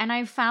 years. And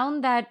I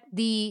found that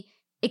the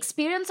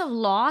experience of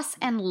loss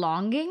and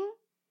longing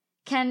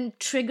can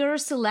trigger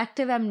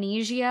selective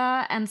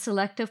amnesia and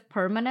selective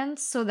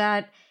permanence, so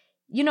that,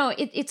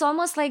 it's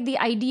almost like the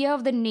idea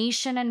of the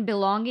nation and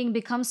belonging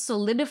becomes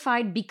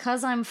solidified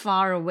because I'm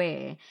far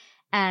away.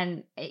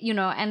 And,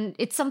 and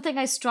it's something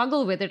I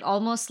struggle with. It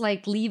almost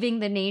like leaving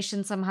the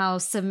nation somehow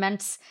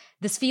cements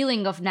this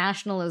feeling of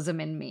nationalism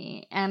in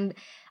me. And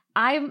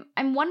I'm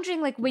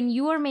wondering, like, when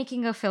you are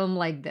making a film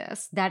like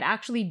this that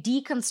actually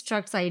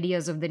deconstructs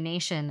ideas of the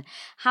nation,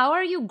 how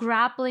are you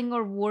grappling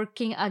or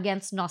working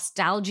against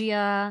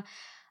nostalgia?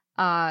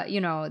 How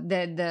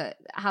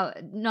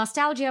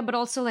nostalgia, but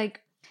also like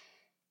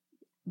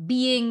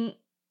being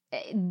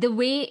the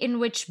way in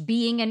which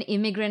being an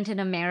immigrant in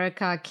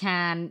America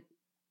can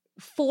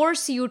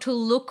force you to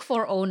look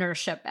for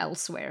ownership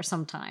elsewhere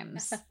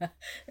sometimes.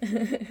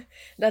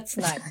 That's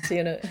nice,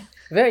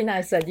 very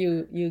nice that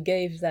you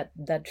gave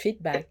that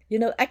feedback.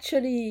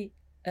 Actually,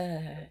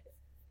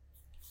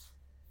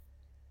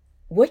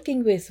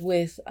 working with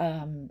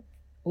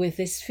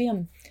this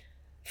film,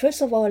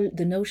 first of all,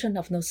 the notion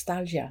of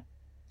nostalgia,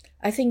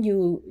 I think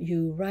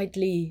you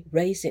rightly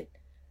raise it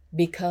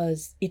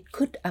because it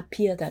could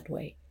appear that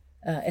way,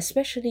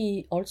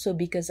 especially also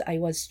because I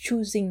was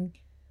choosing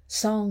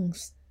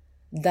songs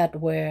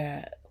that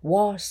were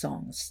war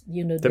songs,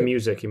 the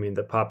music, you mean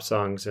the pop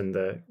songs and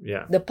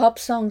the pop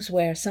songs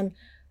were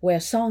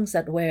songs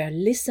that were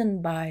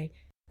listened by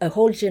a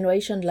whole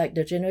generation, like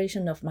the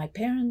generation of my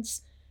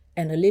parents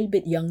and a little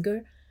bit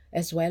younger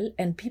as well,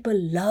 and people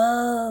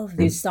love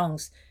these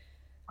songs.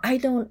 I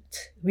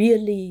don't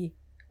really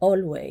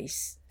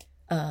always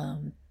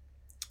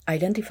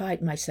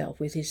identified myself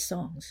with his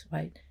songs,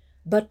 right?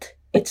 But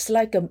it's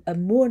like a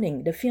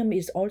mourning. The film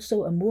is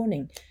also a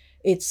mourning.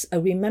 It's a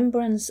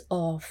remembrance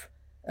of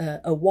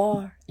a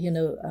war,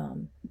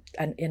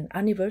 an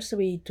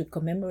anniversary to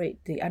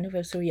commemorate the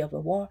anniversary of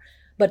a war.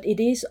 But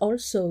it is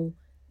also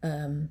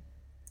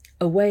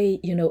a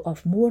way,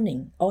 of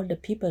mourning all the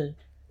people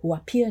who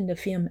appear in the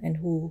film and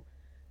who,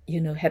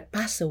 have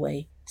passed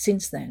away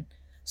since then.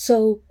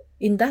 So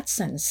in that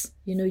sense,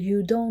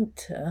 you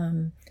don't,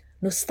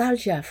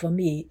 nostalgia for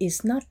me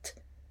is not,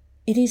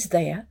 it is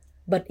there,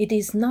 but it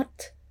is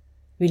not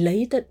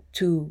related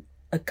to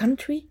a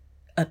country,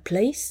 a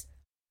place.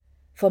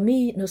 For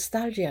me,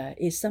 nostalgia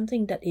is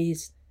something that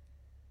is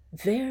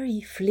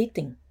very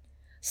fleeting,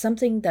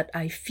 something that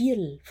I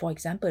feel, for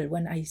example,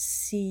 when I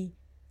see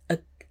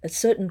a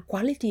certain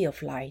quality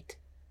of light,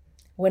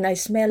 when I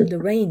smell the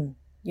rain,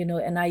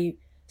 and I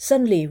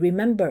suddenly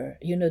remember,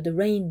 the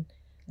rain,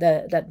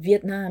 that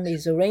Vietnam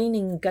is a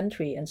raining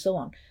country and so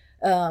on.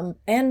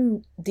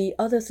 And the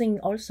other thing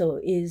also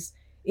is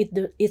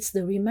it's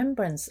the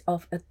remembrance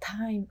of a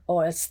time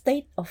or a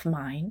state of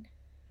mind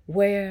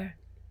where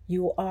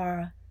you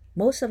are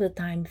most of the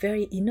time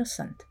very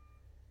innocent,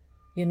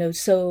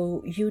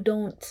 so you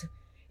don't,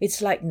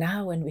 it's like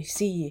now when we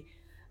see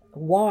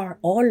war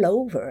all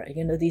over,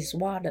 this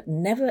war that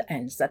never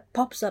ends, that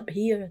pops up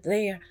here,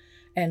 there,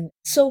 and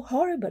so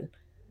horrible.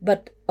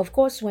 But of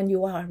course, when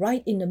you are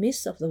right in the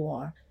midst of the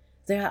war,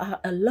 there are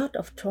a lot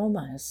of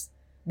traumas,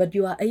 but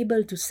you are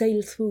able to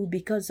sail through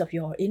because of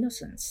your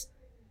innocence,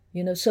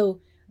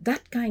 so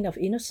that kind of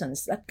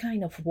innocence, that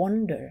kind of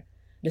wonder,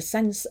 the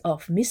sense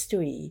of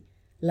mystery,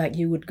 like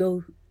you would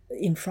go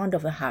in front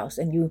of a house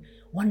and you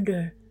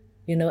wonder,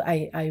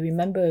 I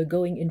remember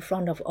going in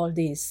front of all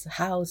these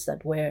houses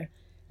that were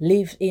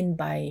lived in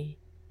by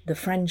the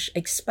French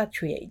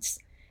expatriates,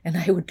 and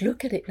I would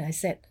look at it and I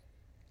said,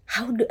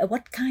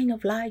 what kind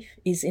of life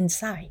is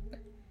inside?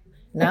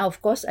 Now,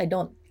 of course, I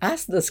don't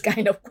ask those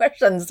kind of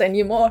questions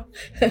anymore,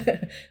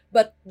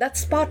 but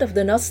that's part of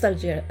the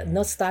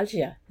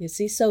nostalgia, you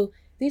see. So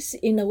this,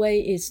 in a way,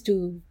 is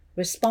to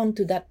respond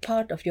to that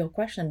part of your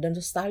question, the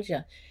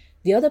nostalgia.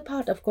 The other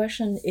part of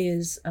question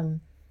is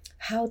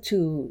how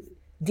to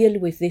deal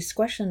with this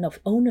question of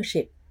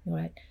ownership,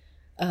 right?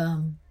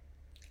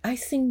 I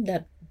think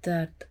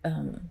that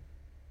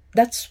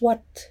that's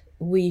what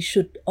we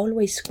should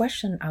always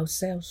question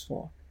ourselves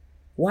for.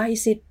 Why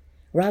is it,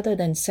 rather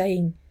than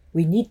saying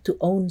we need to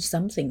own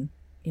something,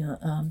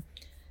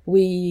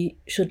 we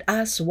should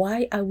ask,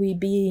 why are we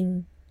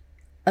being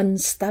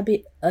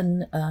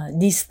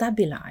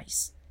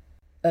destabilized?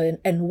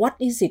 And what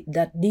is it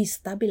that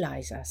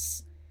destabilizes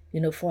us?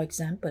 For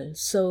example,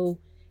 so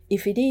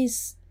if it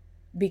is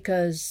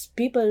because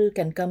people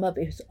can come up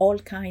with all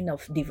kind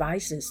of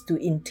devices to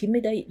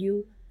intimidate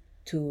you,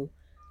 to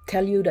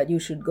tell you that you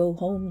should go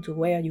home to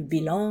where you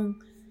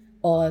belong,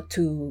 or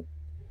to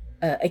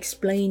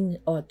explain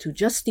or to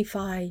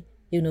justify,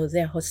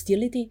 their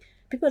hostility.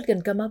 People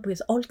can come up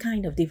with all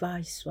kind of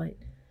device, right?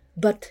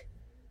 But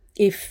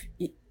if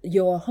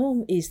your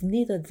home is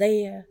neither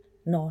there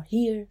nor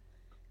here,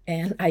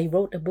 and I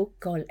wrote a book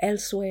called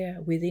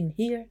Elsewhere Within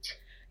Here,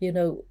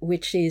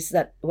 which is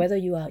that whether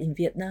you are in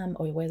Vietnam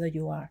or whether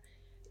you are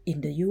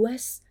in the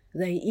US,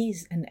 there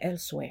is an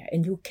elsewhere,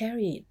 and you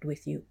carry it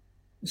with you.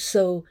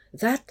 So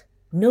that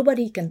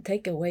nobody can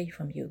take away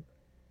from you.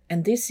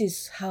 And this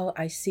is how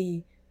I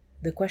see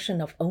the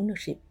question of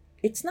ownership.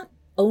 It's not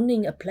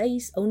owning a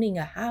place, owning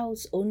a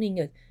house, owning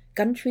a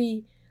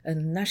country, a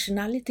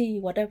nationality,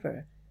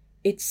 whatever.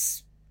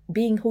 It's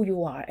being who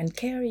you are and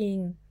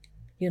carrying,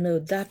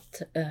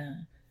 that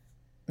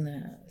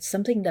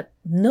something that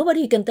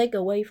nobody can take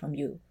away from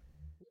you.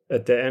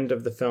 At the end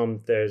of the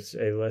film, there's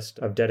a list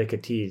of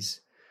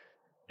dedicatees,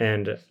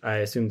 and I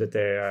assume that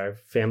they are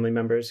family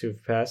members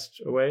who've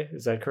passed away.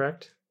 Is that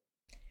correct?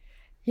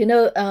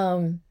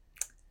 I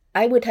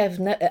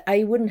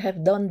wouldn't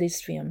have done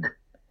this film,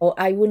 or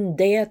I wouldn't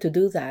dare to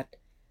do that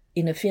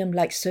in a film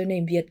like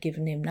Surname Viet,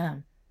 Given Name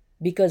Nam,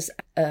 because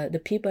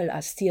the people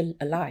are still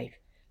alive.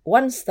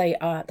 Once they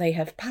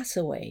have passed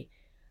away,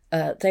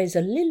 there's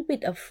a little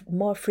bit of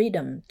more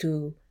freedom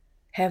to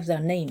have their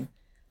name.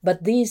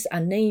 But these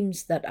are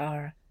names that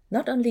are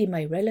not only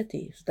my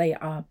relatives, they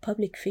are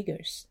public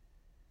figures.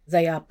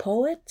 They are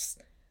poets,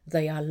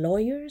 they are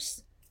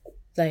lawyers,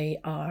 they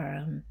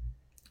are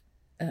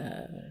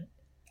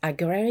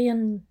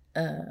agrarian,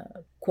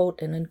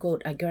 quote and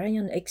unquote,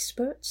 agrarian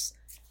experts,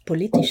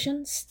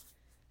 politicians,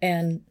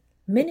 and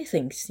many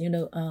things.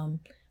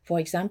 For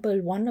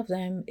example, one of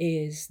them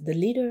is the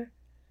leader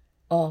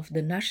of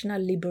the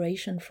National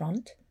Liberation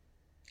Front,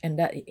 and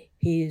that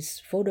his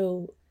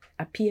photo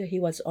appeared. He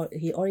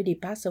already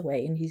passed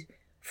away, and his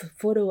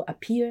photo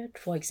appeared,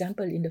 for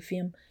example, in the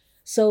film.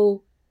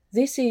 So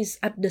this is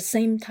at the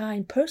same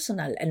time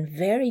personal and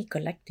very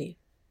collective.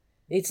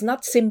 It's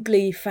not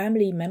simply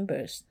family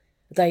members;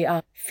 they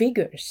are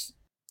figures.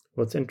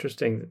 Well, it's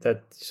interesting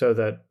that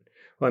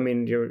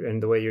you're,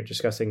 and the way you're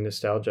discussing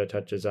nostalgia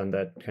touches on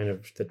that kind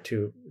of the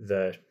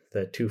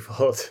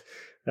twofold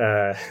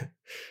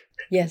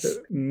yes,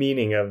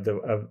 meaning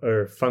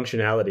or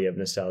functionality of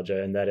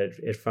nostalgia, and that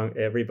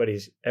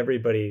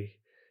everybody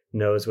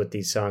knows what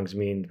these songs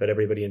mean, but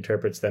everybody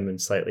interprets them in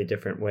slightly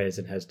different ways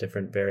and has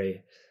different,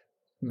 very,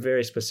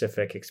 very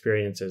specific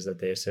experiences that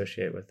they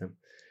associate with them.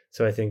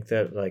 So I think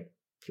that, like,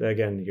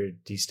 again, you're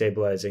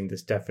destabilizing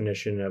this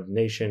definition of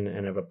nation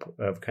and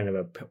of kind of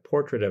a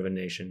portrait of a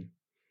nation,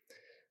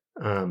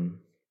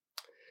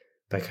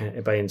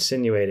 by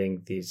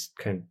insinuating these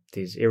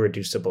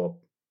irreducible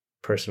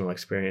personal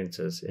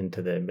experiences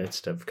into the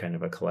midst of kind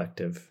of a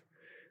collective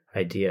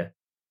idea.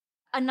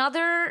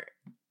 Another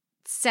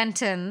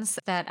sentence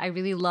that I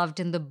really loved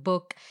in the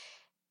book,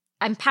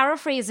 I'm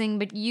paraphrasing,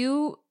 but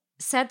you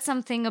said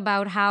something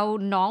about how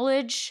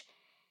knowledge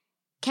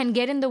can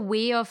get in the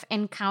way of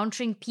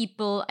encountering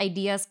people,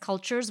 ideas,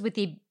 cultures with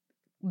a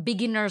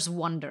beginner's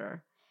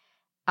wonder,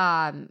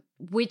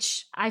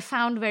 which I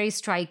found very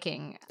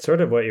striking. Sort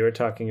of what you were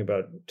talking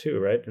about too,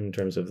 right? In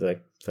terms of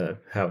the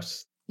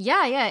house.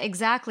 Yeah,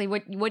 exactly.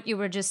 What you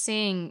were just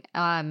saying.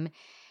 And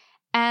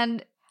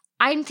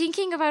I'm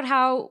thinking about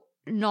how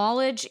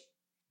knowledge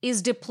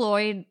is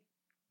deployed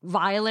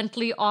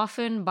violently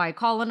often by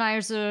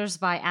colonizers,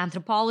 by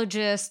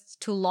anthropologists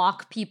to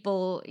lock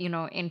people,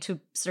 into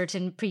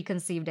certain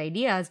preconceived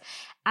ideas.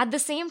 At the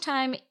same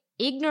time,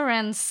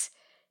 ignorance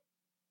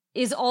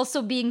is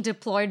also being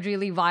deployed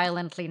really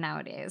violently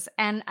nowadays.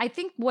 And I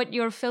think what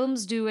your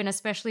films do, and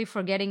especially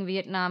Forgetting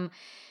Vietnam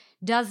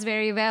does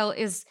very well,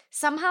 is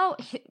somehow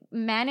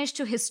manage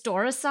to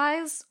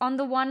historicize on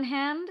the one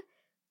hand,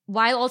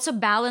 while also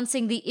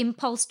balancing the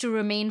impulse to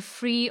remain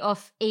free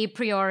of a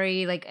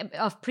priori,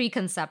 of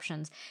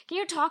preconceptions. Can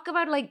you talk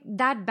about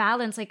that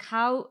balance,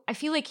 how I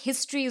feel like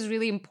history is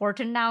really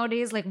important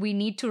nowadays? We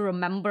need to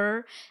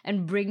remember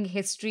and bring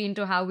history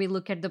into how we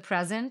look at the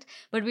present,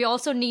 but we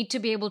also need to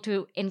be able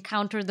to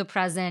encounter the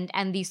present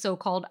and the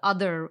so-called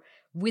other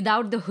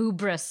without the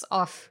hubris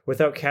of...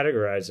 Without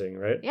categorizing,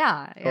 right?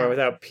 Yeah. Or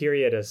without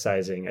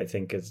periodicizing, I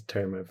think is a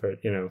term for,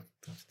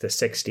 the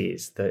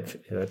 60s,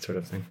 that sort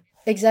of thing.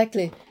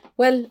 Exactly.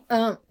 Well,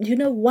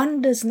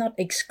 one does not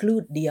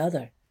exclude the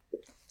other.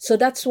 So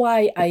that's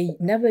why I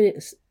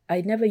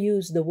never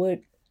use the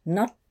word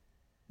not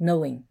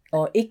knowing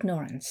or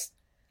ignorance.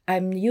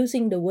 I'm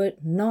using the word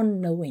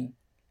non-knowing.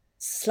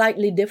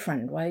 Slightly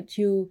different, right?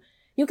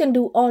 You can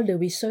do all the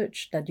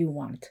research that you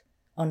want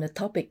on a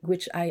topic,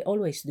 which I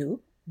always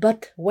do.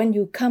 But when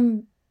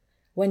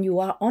you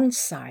are on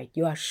site,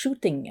 you are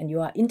shooting and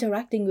you are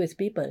interacting with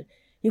people,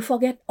 you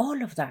forget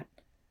all of that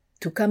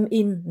to come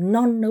in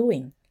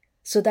non-knowing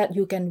so that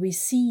you can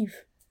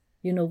receive,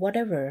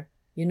 whatever,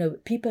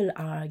 people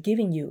are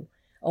giving you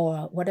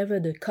or whatever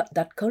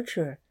that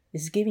culture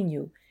is giving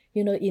you.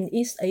 In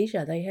East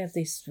Asia, they have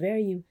this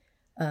very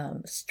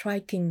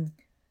striking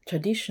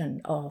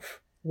tradition of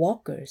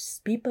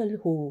walkers, people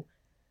who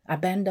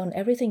abandon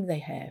everything they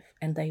have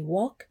and they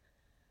walk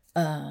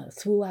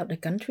throughout the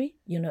country,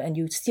 and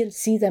you still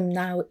see them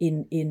now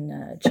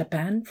in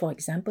Japan, for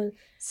example.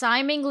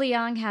 Tsai Ming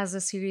Liang has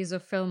a series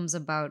of films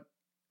about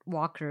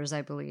walkers,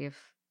 I believe.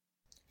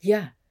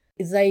 Yeah,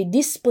 they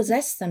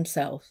dispossess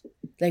themselves.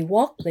 They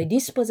walk, they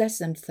dispossess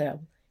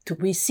themselves to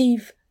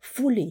receive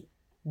fully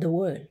the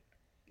world.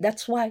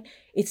 That's why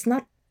it's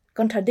not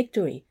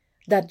contradictory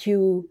that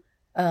you,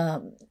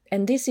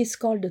 and this is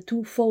called the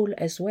twofold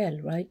as well,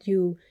 right?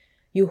 You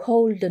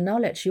hold the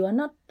knowledge. You are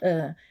not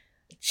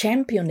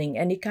championing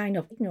any kind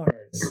of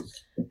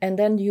ignorance. And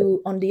then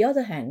you, on the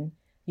other hand,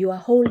 you are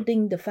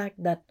holding the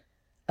fact that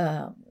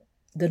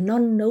the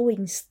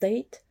non-knowing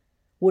state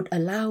would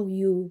allow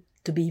you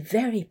to be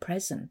very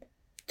present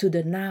to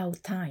the now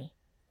time.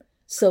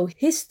 So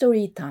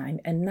history time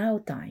and now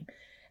time.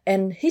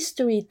 And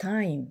history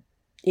time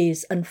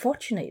is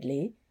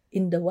unfortunately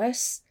in the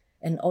West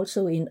and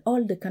also in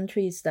all the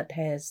countries that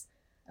has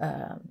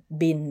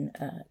been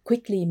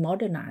quickly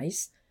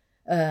modernized,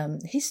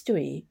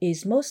 history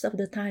is most of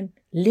the time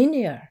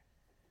linear.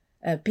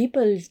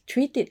 People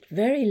treat it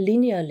very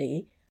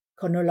linearly,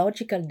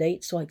 chronological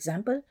dates, for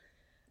example,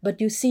 but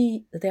you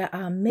see there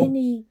are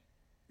many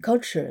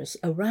cultures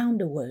around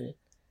the world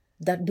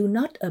that do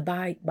not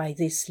abide by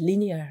this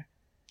linear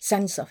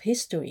sense of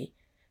history.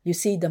 You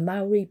see the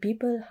Maori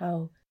people,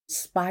 how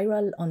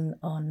spiral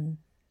on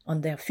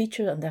their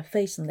feature, on their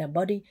face, on their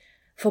body.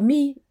 For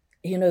me,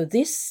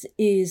 this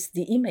is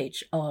the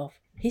image of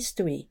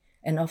history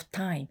and of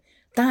time.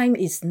 Time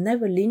is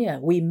never linear.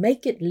 We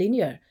make it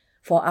linear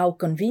for our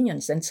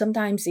convenience, and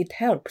sometimes it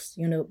helps,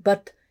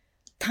 but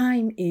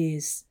time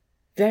is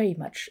very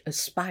much a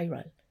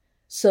spiral.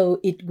 So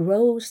it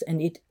grows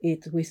and it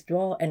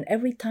withdraws, and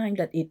every time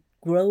that it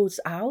grows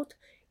out,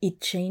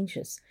 it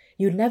changes.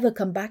 You never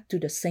come back to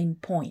the same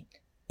point.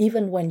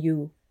 Even when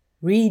you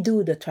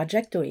redo the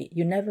trajectory,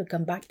 you never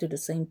come back to the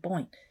same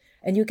point.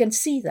 And you can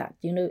see that,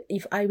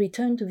 if I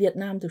return to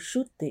Vietnam to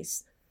shoot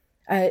this,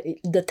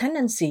 the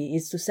tendency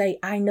is to say,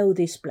 I know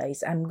this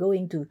place, I'm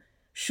going to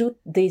shoot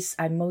this,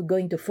 I'm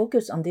going to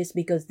focus on this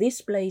because this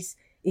place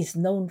is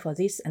known for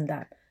this and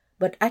that.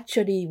 But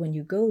actually, when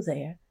you go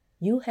there,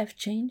 you have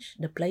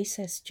changed, the place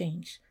has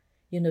changed,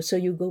 so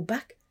you go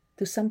back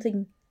to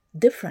something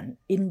different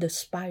in the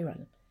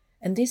spiral.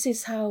 And this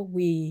is how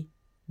we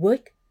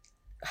work,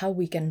 how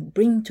we can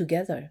bring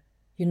together,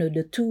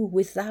 the two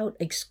without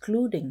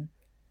excluding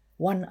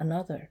one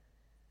another.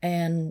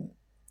 And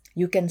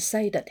you can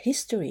say that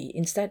history,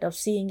 instead of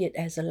seeing it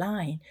as a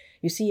line,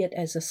 you see it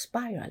as a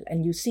spiral,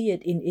 and you see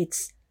it in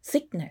its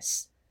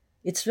thickness.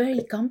 It's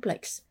very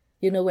complex.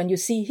 When you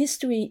see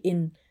history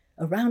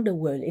around the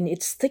world in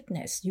its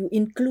thickness, you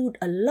include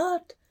a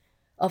lot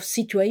of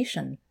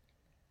situation.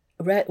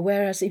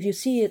 Whereas if you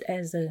see it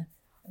as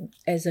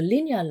a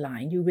linear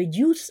line, you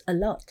reduce a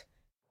lot.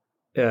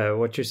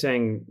 What you're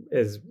saying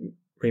is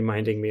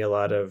reminding me a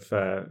lot of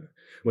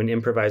when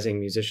improvising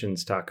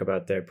musicians talk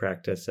about their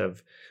practice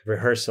of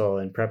rehearsal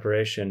and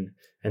preparation,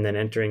 and then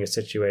entering a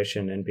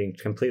situation and being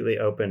completely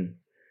open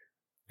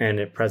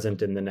and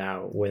present in the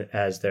now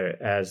as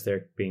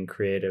they're being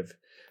creative.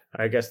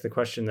 I guess the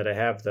question that I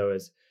have, though,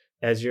 is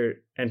as you're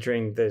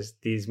entering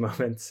these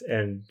moments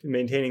and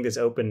maintaining this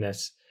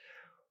openness,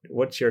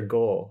 what's your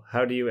goal?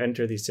 How do you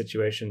enter these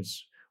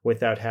situations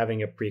without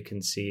having a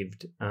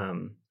preconceived,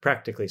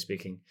 practically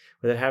speaking,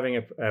 without having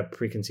a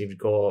preconceived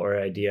goal or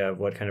idea of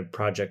what kind of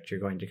project you're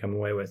going to come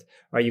away with?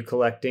 Are you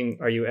collecting?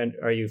 Are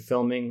you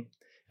filming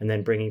and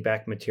then bringing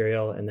back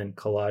material and then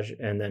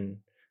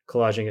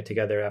collaging it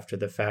together after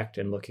the fact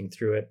and looking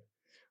through it?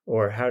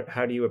 Or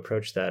how do you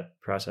approach that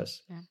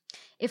process? Yeah.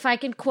 If I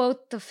can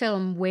quote the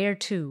film, where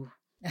to?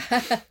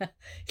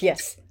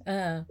 Yes.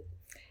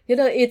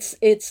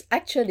 It's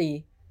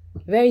actually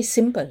very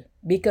simple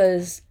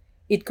because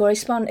it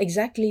corresponds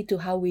exactly to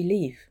how we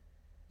live.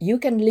 You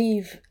can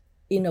live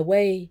in a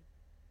way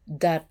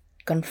that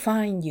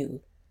confines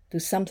you to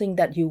something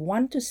that you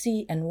want to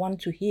see and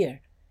want to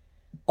hear.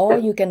 Or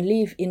you can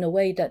live in a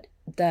way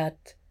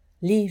that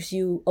leaves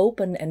you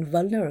open and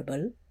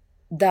vulnerable,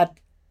 that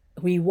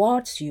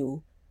rewards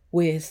you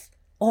with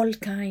all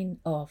kind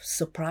of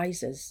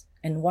surprises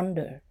and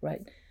wonder,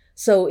 right?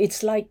 So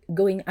it's like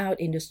going out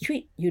in the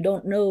street. You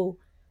don't know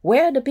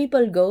where the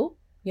people go,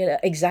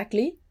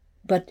 exactly,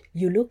 but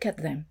you look at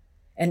them.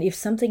 And if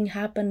something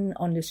happened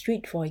on the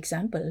street, for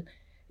example,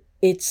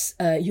 it's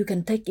you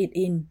can take it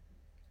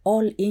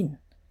all in.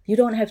 You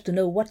don't have to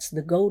know what's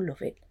the goal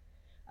of it.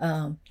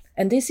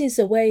 And this is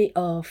a way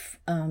of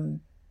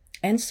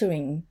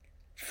answering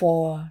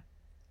for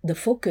the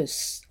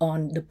focus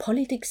on the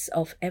politics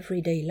of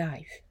everyday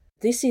life.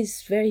 This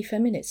is very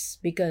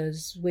feminist,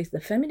 because with the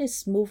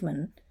feminist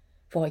movement,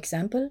 for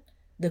example,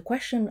 the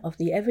question of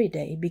the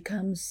everyday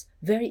becomes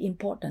very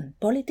important.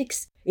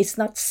 Politics is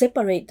not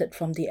separated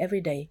from the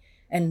everyday,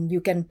 and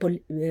you can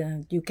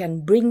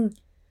bring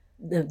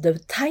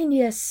the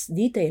tiniest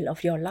detail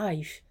of your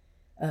life,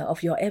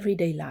 of your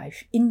everyday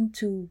life,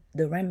 into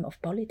the realm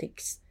of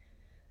politics.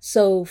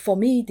 So for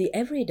me, the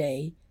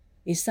everyday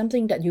is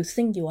something that you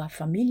think you are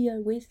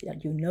familiar with,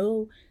 that you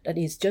know, that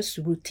is just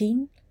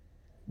routine,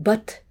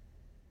 but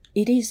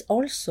it is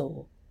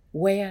also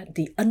where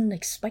the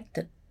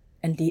unexpected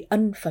and the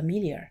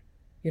unfamiliar,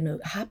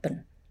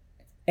 happen.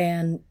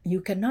 And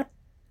you cannot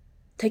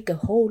take a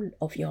hold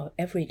of your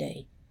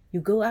everyday.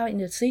 You go out in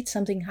the street,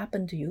 something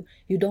happened to you,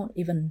 you don't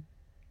even,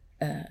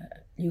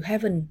 you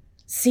haven't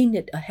seen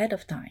it ahead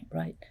of time,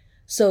 right?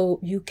 So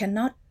you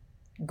cannot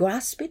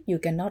grasp it, you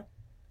cannot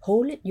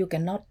hold it, you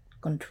cannot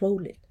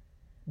control it.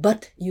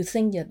 But you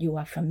think that you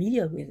are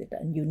familiar with it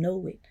and you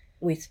know it.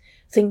 We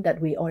think that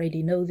we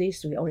already know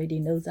this, we already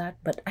know that,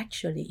 but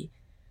actually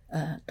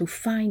to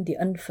find the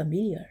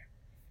unfamiliar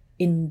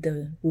in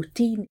the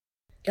routine,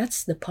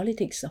 that's the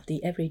politics of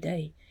the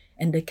everyday.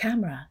 And the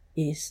camera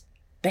is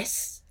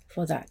best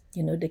for that.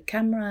 The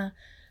camera,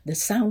 the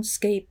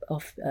soundscape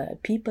of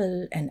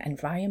people and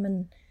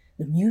environment,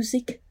 the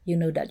music,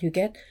 that you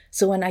get.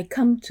 So when I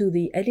come to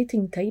the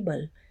editing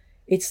table,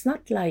 it's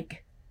not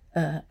like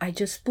I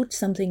just put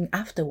something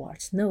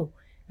afterwards. No,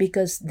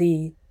 because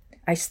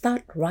I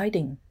start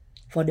writing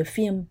for the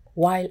film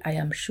while I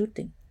am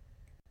shooting.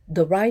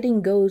 The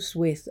writing goes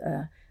with,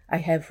 I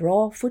have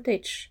raw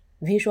footage,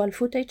 visual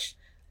footage,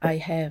 I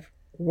have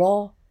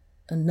raw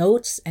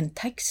notes and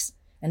text,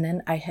 and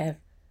then I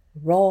have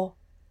raw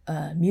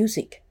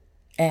music.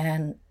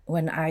 And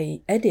when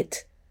I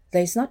edit,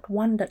 there's not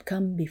one that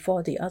comes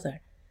before the other,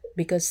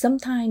 because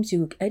sometimes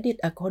you edit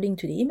according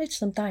to the image,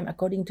 sometimes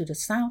according to the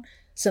sound,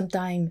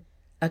 sometimes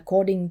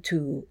according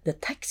to the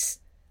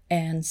text,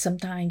 and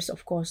sometimes,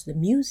 of course, the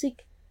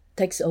music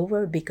takes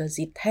over because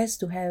it has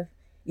to have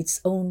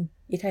its own,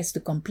 it has to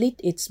complete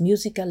its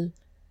musical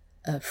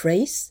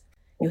phrase.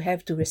 You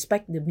have to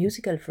respect the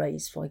musical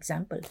phrase, for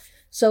example.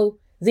 So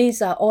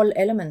these are all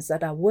elements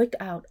that are worked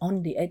out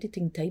on the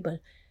editing table,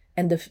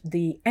 and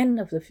the end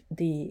of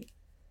the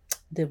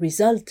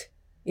result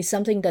is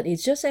something that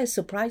is just as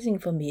surprising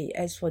for me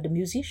as for the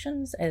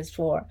musicians, as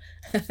for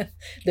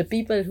the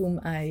people whom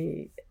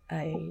I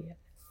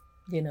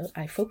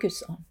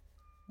focus on.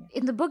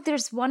 In the book,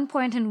 there's one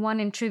point in one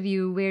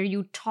interview where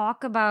you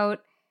talk about,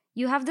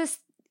 you have this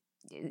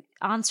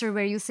answer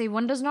where you say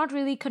one does not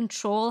really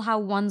control how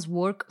one's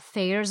work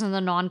fares in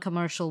the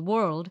non-commercial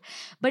world,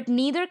 but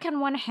neither can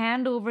one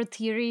hand over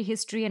theory,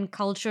 history, and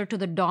culture to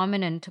the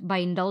dominant by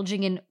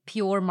indulging in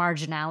pure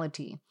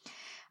marginality.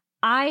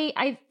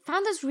 I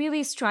found this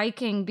really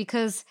striking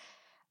because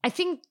I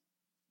think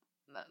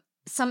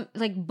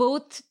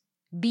both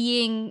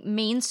being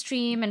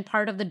mainstream and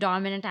part of the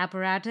dominant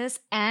apparatus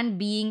and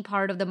being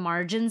part of the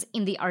margins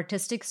in the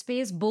artistic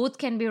space, both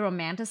can be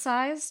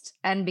romanticized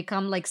and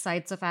become like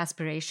sites of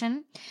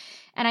aspiration.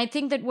 And I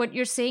think that what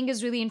you're saying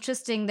is really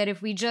interesting, that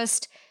if we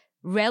just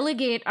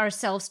relegate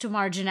ourselves to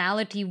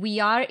marginality, we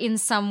are in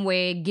some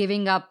way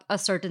giving up a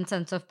certain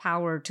sense of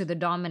power to the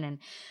dominant.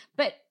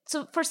 But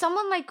so for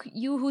someone like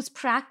you whose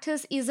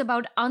practice is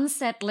about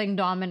unsettling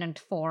dominant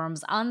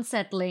forms,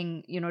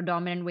 unsettling,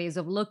 dominant ways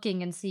of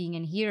looking and seeing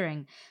and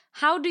hearing,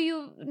 how do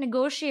you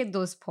negotiate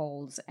those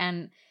poles?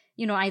 And,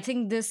 I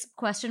think this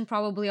question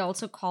probably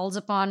also calls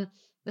upon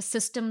the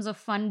systems of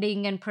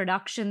funding and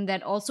production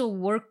that also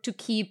work to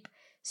keep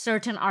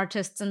certain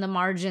artists in the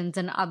margins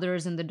and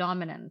others in the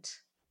dominant.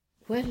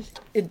 Well,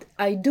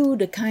 I do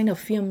the kind of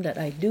film that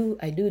I do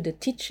the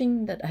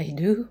teaching that I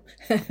do,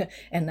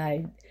 and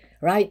I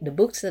write the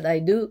books that I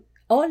do,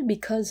 all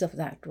because of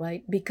that,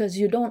 right? Because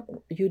you don't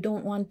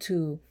want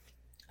to,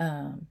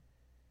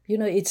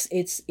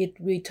 it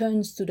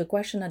returns to the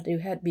question that you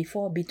had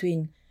before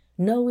between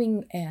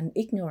knowing and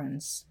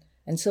ignorance.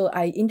 And so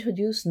I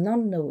introduce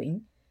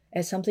non-knowing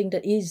as something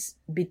that is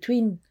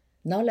between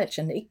knowledge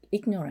and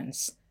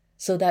ignorance,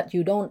 so that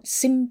you don't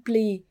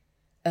simply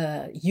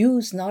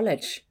use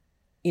knowledge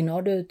in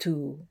order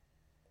to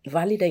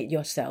validate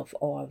yourself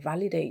or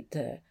validate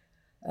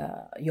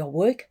your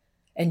work,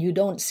 and you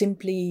don't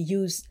simply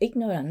use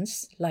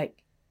ignorance,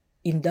 like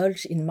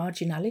indulge in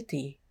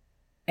marginality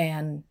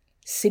and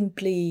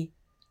simply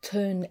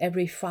turn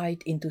every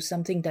fight into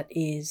something that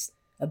is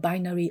a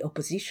binary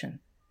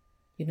opposition.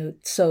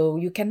 So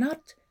you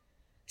cannot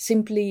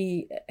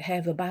simply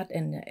have a bad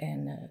and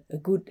a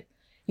good.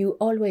 You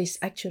always,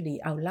 actually,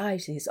 our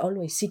lives is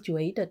always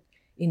situated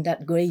in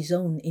that gray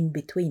zone in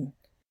between.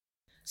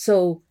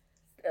 So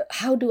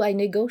how do I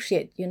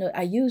negotiate?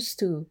 I used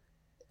to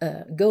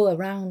go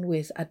around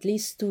with at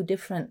least two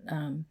different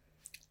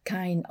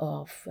kind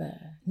of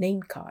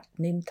name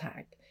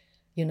tag.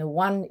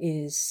 One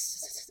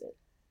is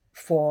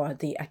for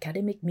the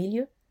academic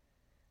milieu,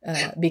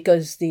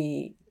 because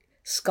the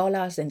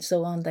scholars and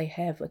so on, they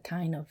have a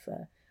kind of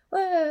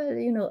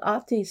well,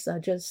 artists are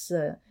just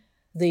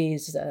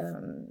these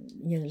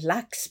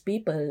lax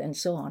people and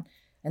so on.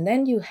 And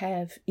then you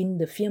have in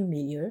the film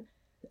milieu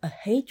a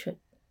hatred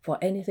for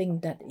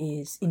anything that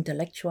is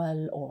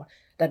intellectual or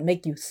that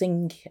make you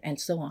think and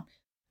so on.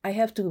 I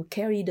have to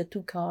carry the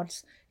two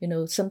cards.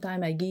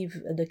 Sometimes I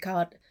give the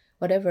card,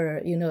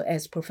 whatever,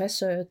 as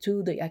professor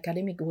to the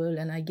academic world,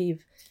 and I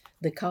give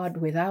the card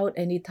without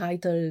any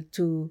title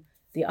to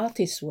the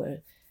artist world.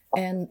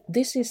 And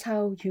this is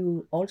how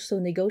you also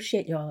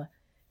negotiate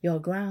your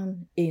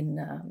ground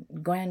in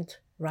grant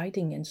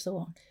writing and so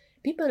on.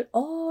 People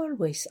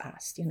always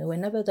ask,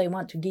 whenever they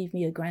want to give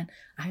me a grant,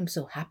 I'm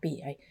so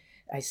happy.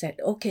 I said,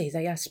 okay,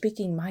 they are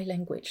speaking my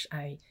language.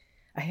 I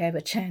have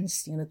a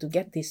chance, to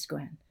get this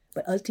grant.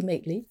 But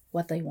ultimately,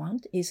 what they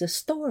want is a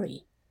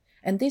story.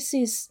 And this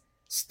is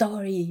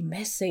story,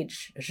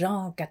 message,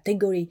 genre,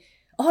 category,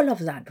 all of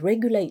that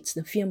regulates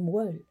the film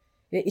world.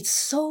 It's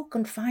so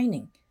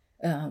confining.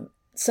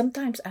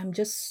 Sometimes I'm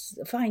just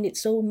find it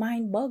so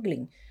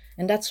mind-boggling.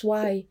 And that's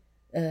why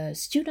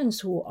students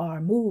who are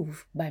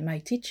moved by my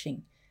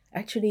teaching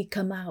actually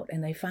come out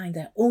and they find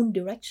their own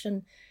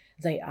direction.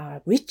 They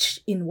are rich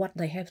in what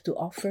they have to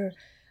offer.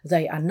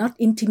 They are not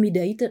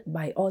intimidated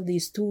by all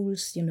these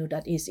tools,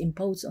 that is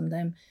imposed on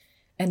them.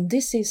 And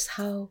this is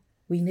how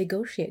we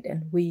negotiate.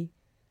 And we,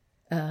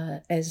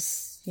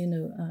 as,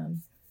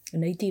 a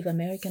Native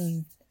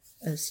American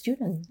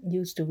student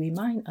used to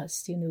remind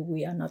us,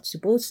 we are not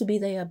supposed to be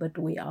there, but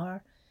we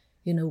are,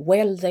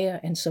 well there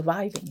and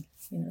surviving,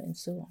 and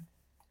so on.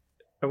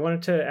 I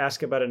wanted to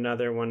ask about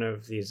another one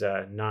of these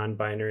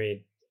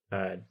non-binary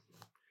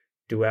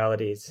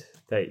dualities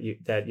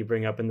that you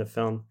bring up in the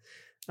film.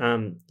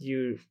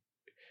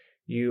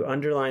 You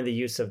underline the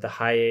use of the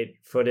high-8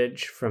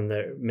 footage from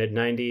the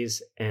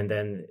mid-90s and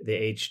then the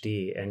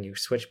HD, and you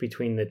switch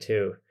between the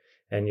two.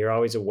 And you're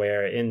always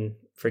aware in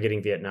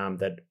Forgetting Vietnam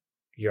that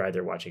you're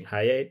either watching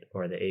high-8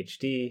 or the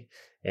HD,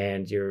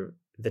 and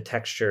the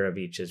texture of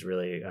each is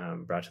really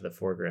brought to the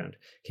foreground.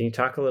 Can you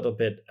talk a little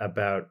bit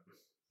about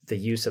the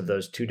use of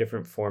those two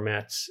different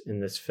formats in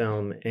this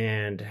film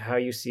and how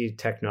you see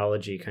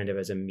technology kind of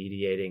as a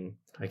mediating,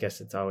 I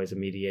guess it's always a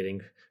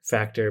mediating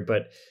factor,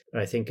 but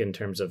I think in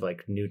terms of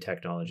like new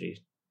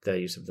technology, the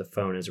use of the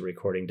phone as a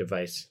recording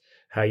device,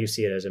 how you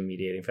see it as a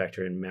mediating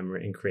factor in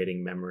memory, in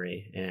creating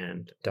memory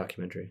and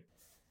documentary?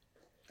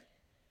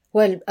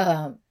 Well,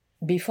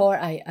 before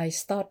I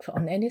start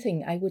on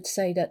anything, I would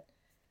say that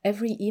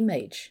every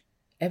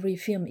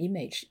film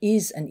image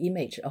is an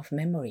image of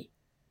memory.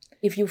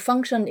 If you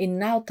function in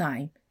now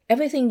time,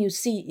 everything you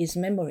see is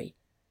memory.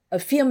 A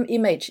film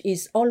image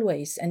is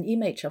always an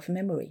image of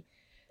memory.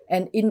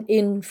 And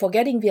in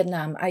Forgetting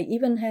Vietnam, I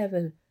even have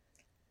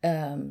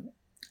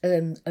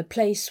a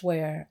place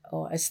where,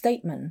 or a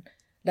statement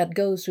that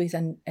goes with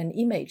an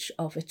image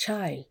of a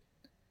child.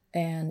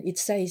 And it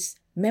says,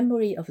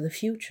 memory of the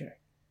future.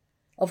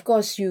 Of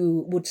course,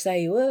 you would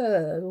say,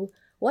 well,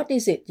 what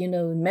is it?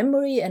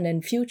 Memory and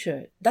then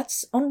future.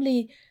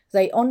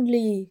 They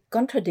only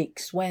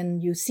contradicts when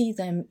you see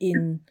them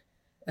in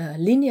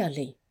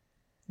linearly.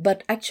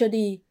 But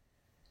actually,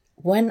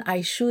 when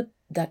I shoot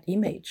that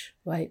image,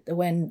 right,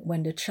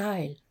 when the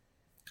child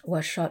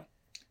was shot,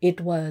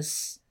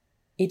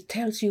 it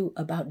tells you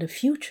about the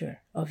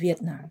future of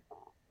Vietnam.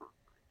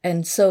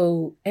 And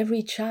so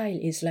every child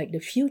is like the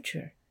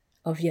future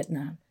of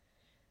Vietnam.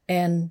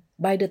 And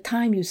by the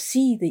time you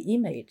see the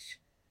image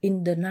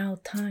in the now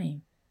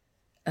time,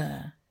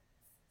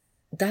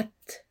 that,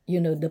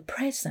 the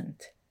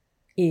present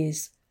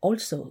is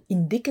also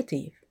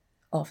indicative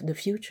of the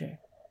future.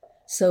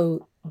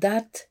 So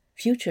that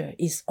future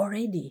is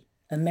already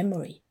a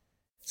memory.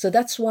 So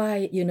that's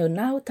why,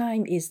 now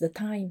time is the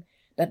time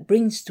that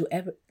brings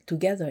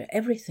together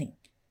everything,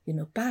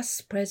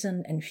 past,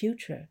 present, and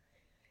future.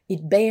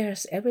 It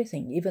bears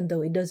everything, even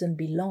though it doesn't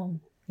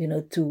belong,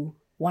 to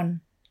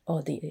one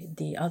or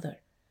the other.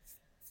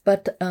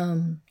 But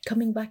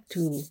coming back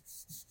to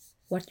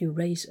what you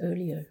raised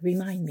earlier,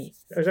 remind me.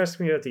 I was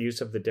asking about the use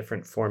of the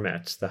different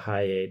formats, the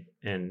high-8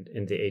 and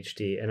in the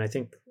HD. And I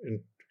think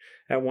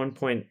at one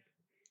point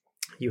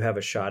you have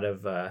a shot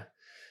of a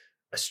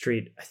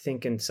street, I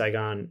think in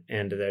Saigon,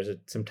 and there's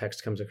some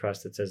text comes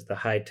across that says, the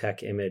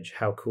high-tech image,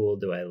 how cool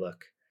do I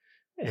look?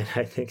 And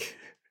I think,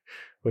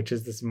 which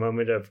is this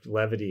moment of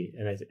levity,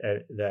 and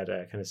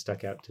that kind of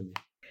stuck out to me.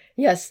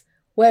 Yes.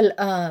 Well,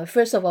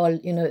 first of all,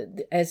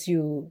 as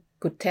you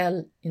could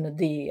tell,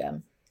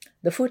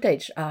 the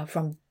footage are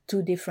from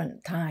two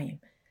different times.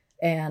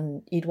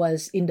 And it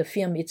was in the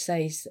film, it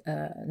says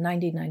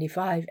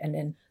 1995 and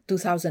then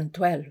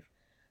 2012.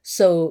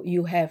 So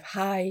you have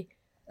high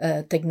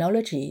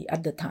technology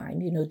at the time,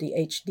 the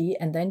HD,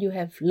 and then you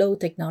have low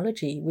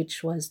technology,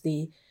 which was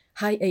the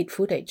high-8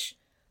 footage.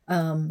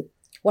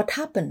 What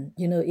happened,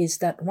 is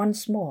that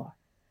once more,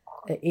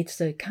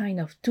 it's a kind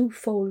of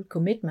twofold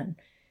commitment.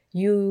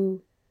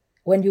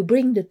 When you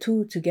bring the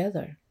two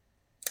together,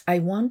 I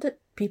wanted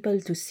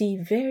people to see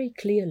very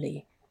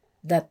clearly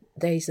that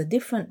there is a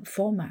different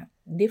format,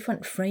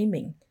 different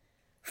framing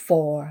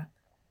for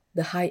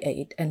the high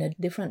 8 and a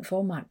different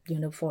format,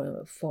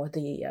 for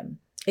the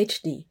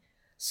HD.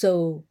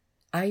 So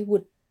I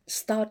would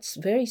start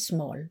very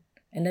small,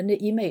 and then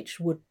the image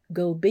would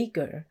go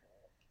bigger,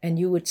 and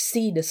you would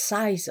see the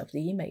size of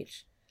the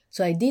image.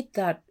 So I did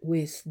that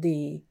with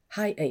the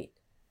high 8,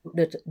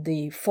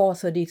 the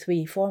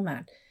 433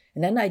 format.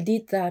 And then I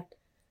did that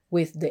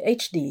with the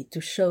HD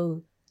to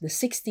show the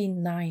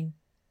 16:9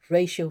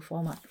 ratio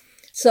format.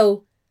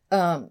 So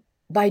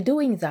by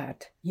doing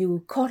that,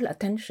 you call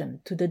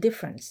attention to the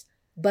difference.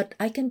 But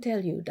I can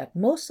tell you that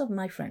most of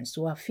my friends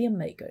who are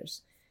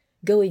filmmakers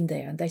go in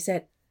there and they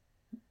said,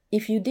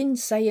 if you didn't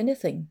say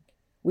anything,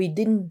 we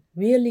didn't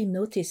really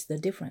notice the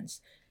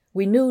difference.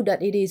 We knew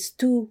that it is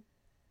to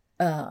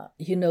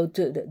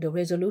the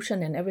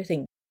resolution and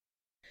everything.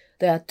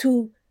 There are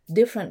two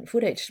different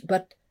footage,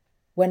 but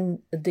when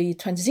the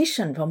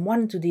transition from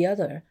one to the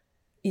other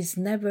is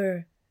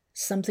never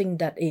something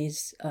that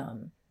is,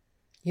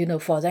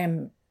 for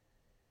them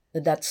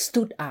that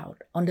stood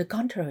out. On the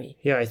contrary.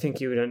 Yeah, I think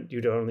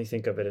you'd only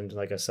think of it in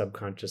like a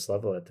subconscious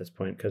level at this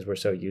point because we're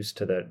so used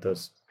to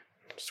those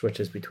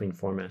switches between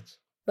formats.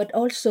 But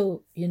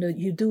also,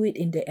 you do it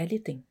in the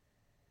editing.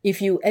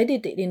 If you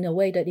edit it in a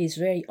way that is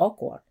very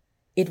awkward,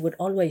 it would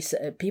always,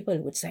 people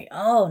would say,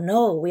 oh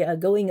no, we are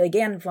going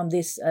again from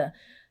this,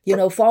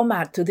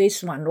 format to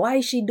this one. Why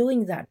is she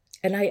doing that?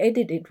 And I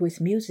edit it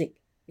with music.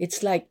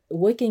 It's like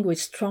working with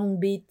strong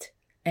beat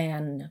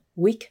and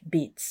weak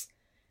beats.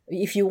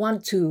 If you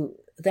want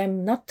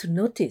them not to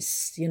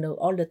notice,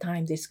 all the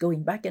time this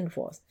going back and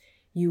forth,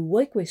 you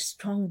work with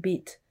strong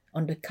beat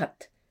on the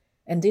cut.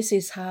 And this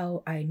is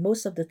how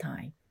most of the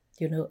time,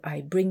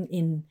 I bring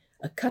in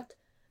a cut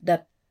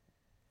that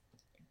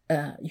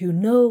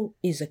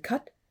is a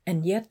cut,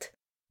 and yet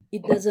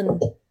it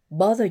doesn't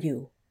bother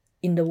you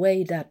in the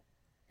way that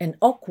an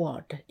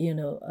awkward,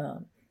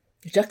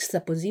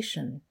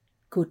 juxtaposition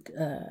could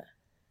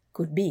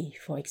be,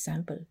 for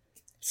example.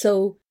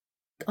 So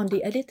on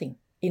the editing,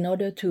 in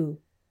order to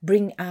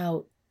bring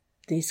out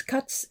these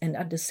cuts and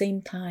at the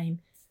same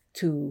time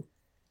to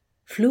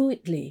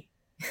fluidly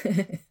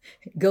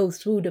go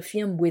through the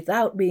film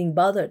without being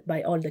bothered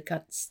by all the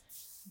cuts.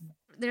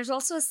 There's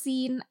also a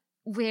scene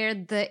where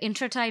the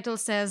intertitle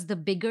says, the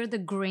bigger the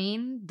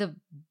grain, the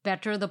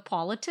better the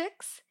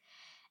politics.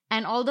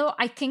 And although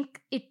I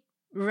think it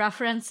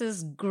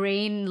references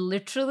grain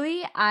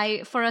literally,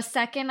 for a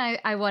second,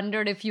 I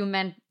wondered if you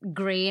meant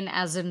grain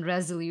as in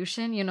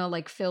resolution,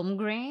 like film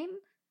grain.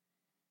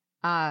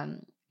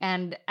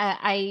 And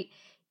I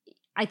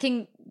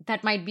think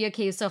that might be a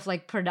case of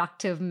like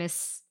productive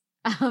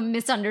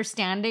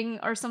misunderstanding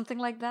or something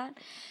like that.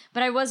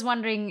 But I was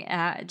wondering,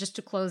 just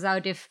to close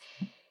out, if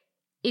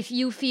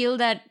you feel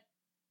that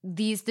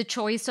the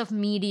choice of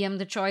medium,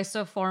 the choice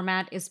of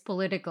format is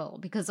political,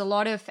 because a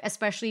lot of,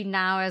 especially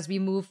now as we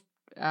move,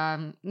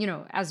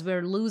 as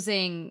we're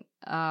losing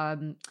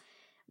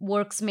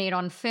works made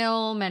on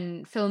film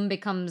and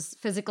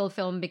physical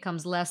film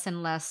becomes less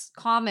and less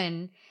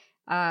common.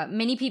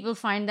 Many people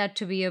find that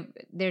to be a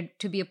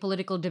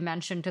political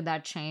dimension to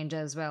that change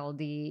as well.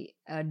 The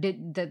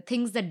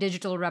things that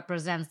digital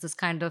represents, this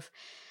kind of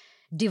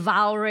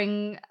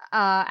devouring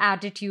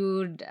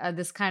attitude,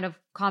 this kind of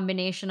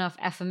combination of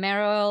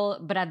ephemeral,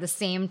 but at the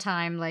same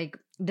time, like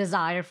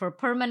desire for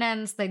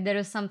permanence. Like there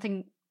is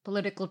something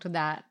political to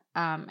that.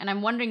 And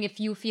I'm wondering if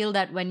you feel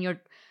that when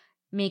you're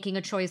making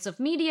a choice of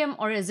medium,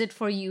 or is it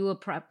for you a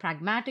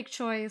pragmatic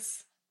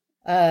choice?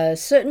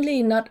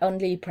 Certainly not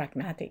only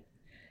pragmatic.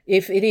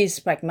 If it is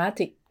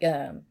pragmatic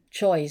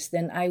choice,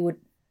 then I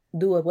would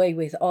do away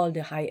with all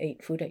the high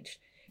 8 footage.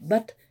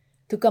 But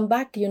to come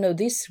back,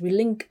 this will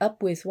link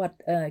up with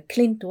what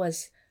Clint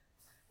was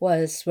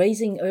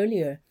raising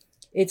earlier.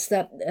 It's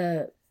that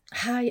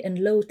high and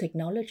low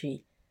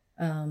technology,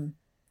 in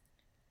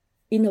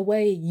a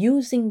way,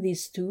 using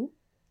these two,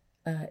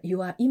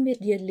 you are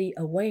immediately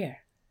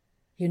aware,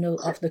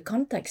 of the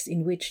context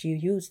in which you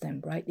use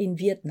them, right? In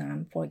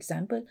Vietnam, for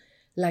example,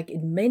 like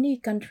in many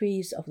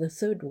countries of the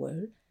third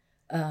world,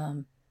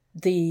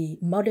 the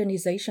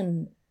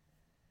modernization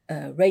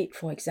rate,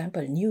 for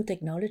example, new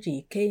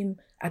technology came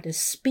at a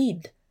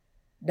speed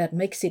that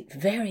makes it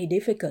very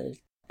difficult.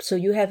 So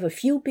you have a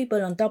few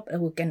people on top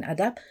who can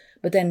adapt,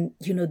 but then,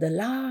 the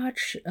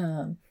large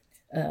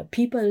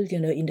people,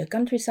 in the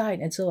countryside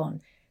and so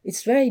on,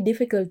 it's very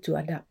difficult to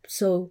adapt.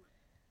 So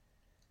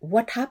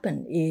what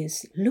happened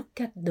is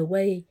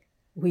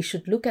we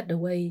should look at the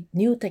way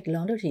new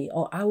technology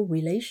or our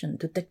relation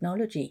to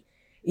technology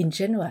in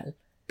general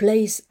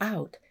plays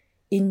out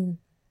in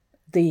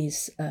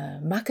this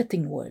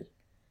marketing world.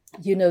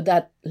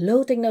 That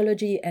low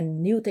technology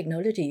and new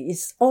technology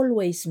is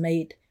always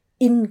made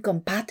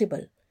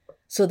incompatible,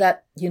 so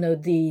that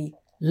the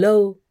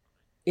low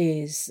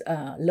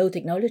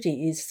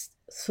technology is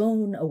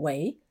thrown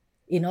away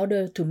in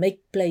order to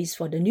make place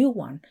for the new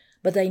one.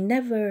 But they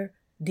never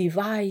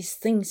devise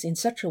things in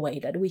such a way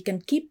that we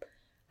can keep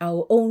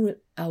our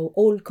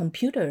old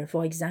computer,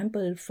 for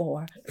example,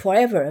 for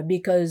forever,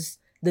 because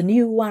the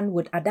new one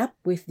would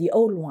adapt with the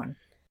old one.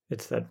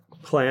 It's that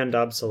planned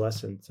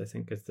obsolescence, I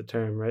think is the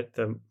term, right?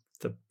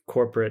 the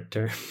corporate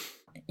term.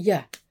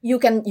 Yeah, you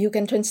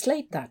can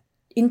translate that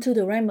into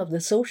the realm of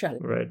the social.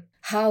 Right.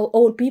 How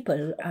old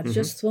people are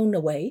just thrown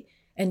away,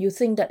 and you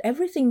think that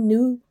everything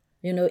new,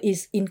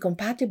 is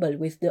incompatible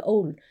with the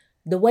old.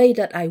 The way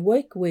that I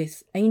work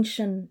with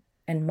ancient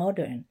and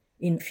modern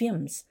in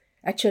films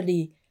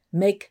actually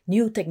make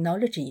new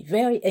technology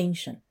very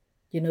ancient,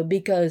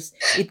 because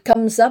it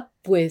comes up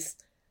with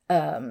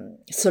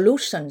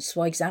solutions,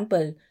 for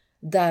example,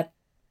 that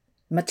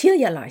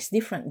materialize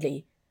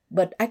differently,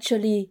 but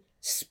actually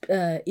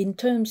in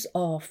terms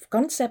of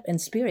concept and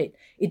spirit,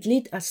 it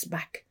leads us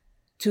back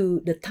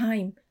to the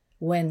time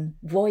when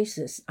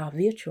voices are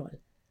virtual,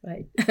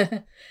 right?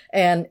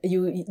 And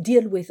you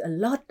deal with a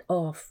lot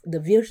of the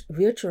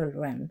virtual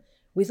realm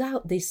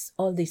without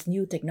all this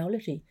new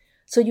technology.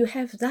 So you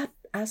have that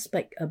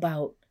aspect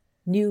about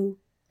new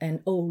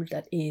and old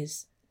that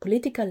is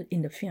political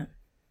in the film.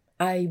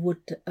 I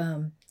would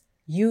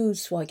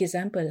use, for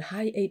example,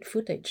 high-8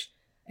 footage.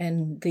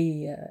 And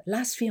the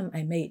last film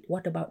I made,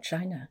 What About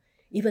China,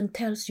 even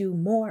tells you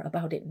more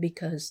about it,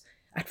 because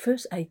at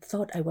first I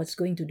thought I was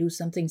going to do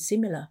something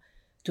similar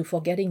to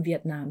Forgetting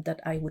Vietnam, that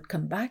I would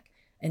come back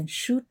and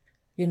shoot,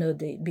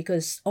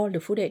 because all the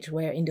footage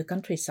were in the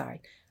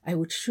countryside. I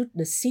would shoot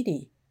the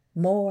city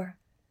more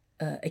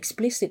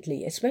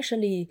explicitly,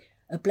 especially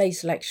a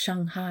place like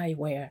Shanghai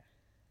where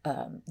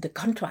the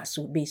contrast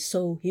would be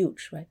so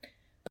huge, right?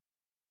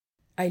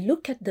 I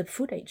look at the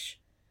footage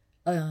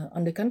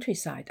on the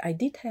countryside. I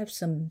did have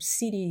some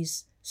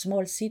cities,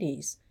 small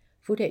cities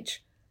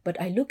footage, but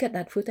I look at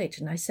that footage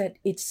and I said,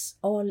 it's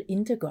all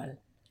integral.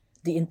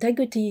 The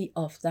integrity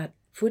of that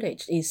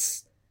footage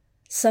is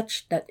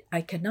such that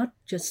I cannot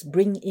just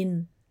bring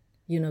in,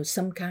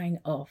 some kind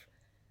of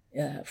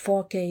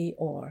 4K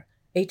or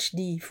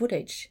HD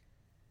footage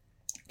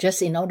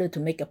just in order to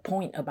make a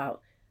point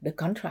about the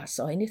contrast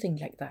or anything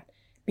like that.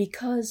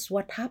 Because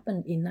what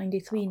happened in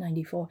 93,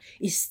 94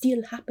 is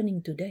still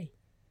happening today.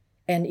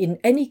 And in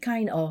any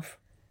kind of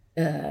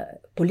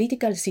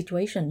political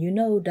situation,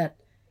 that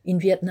in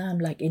Vietnam,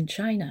 like in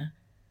China,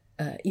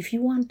 if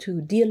you want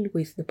to deal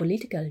with the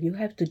political, you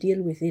have to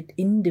deal with it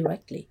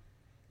indirectly.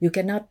 You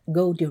cannot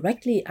go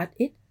directly at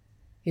it,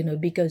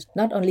 because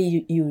not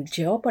only you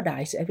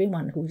jeopardize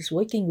everyone who is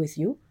working with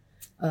you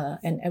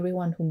and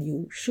everyone whom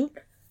you shoot,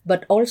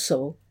 but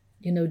also,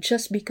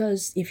 just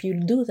because if you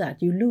do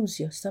that, you lose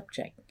your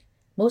subject.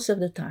 Most of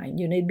the time,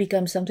 it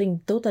becomes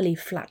something totally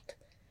flat.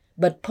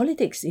 But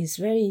politics is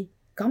very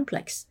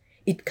complex.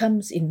 It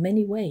comes in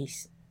many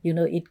ways.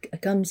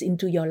 It comes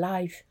into your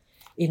life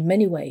in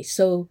many ways.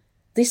 So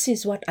this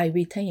is what I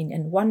retain.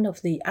 And one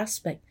of the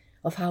aspects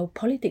of how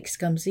politics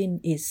comes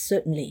in is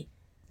certainly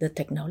the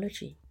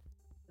technology.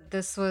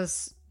 This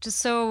was just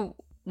so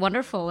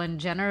wonderful and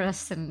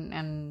generous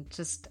and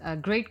just a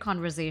great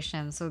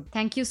conversation. So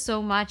thank you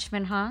so much,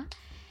 Minh-ha.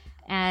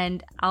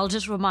 And I'll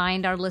just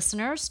remind our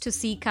listeners to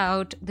seek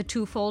out the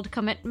Twofold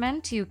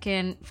Commitment. You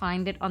can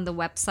find it on the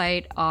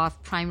website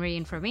of Primary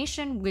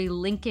Information. We'll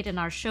link it in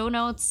our show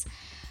notes.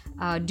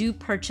 Do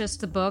purchase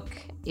the book.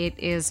 It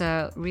is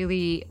a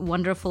really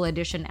wonderful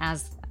addition,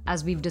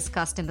 as we've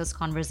discussed in this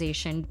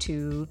conversation,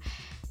 to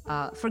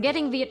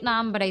Forgetting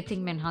Vietnam, but I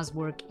think Minh-ha's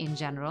work in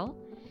general.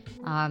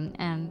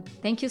 And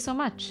thank you so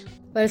much.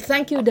 Well,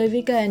 thank you,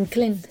 Devika and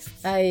Clint.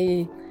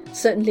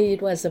 Certainly,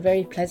 it was a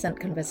very pleasant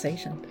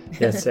conversation.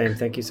 Yes, same.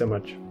 Thank you so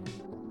much.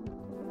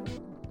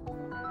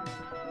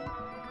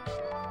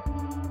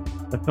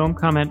 The Film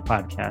Comment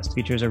podcast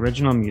features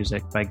original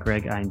music by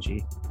Greg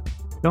Einge.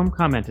 Film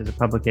Comment is a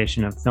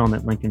publication of Film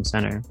at Lincoln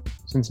Center.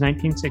 Since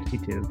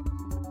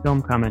 1962,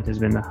 Film Comment has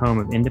been the home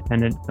of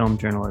independent film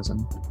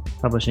journalism,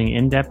 publishing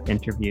in-depth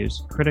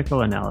interviews,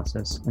 critical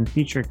analysis, and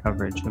feature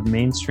coverage of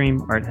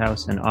mainstream, art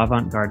house, and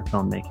avant-garde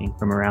filmmaking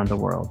from around the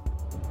world.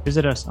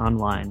 Visit us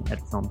online at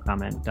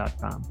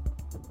filmcomment.com.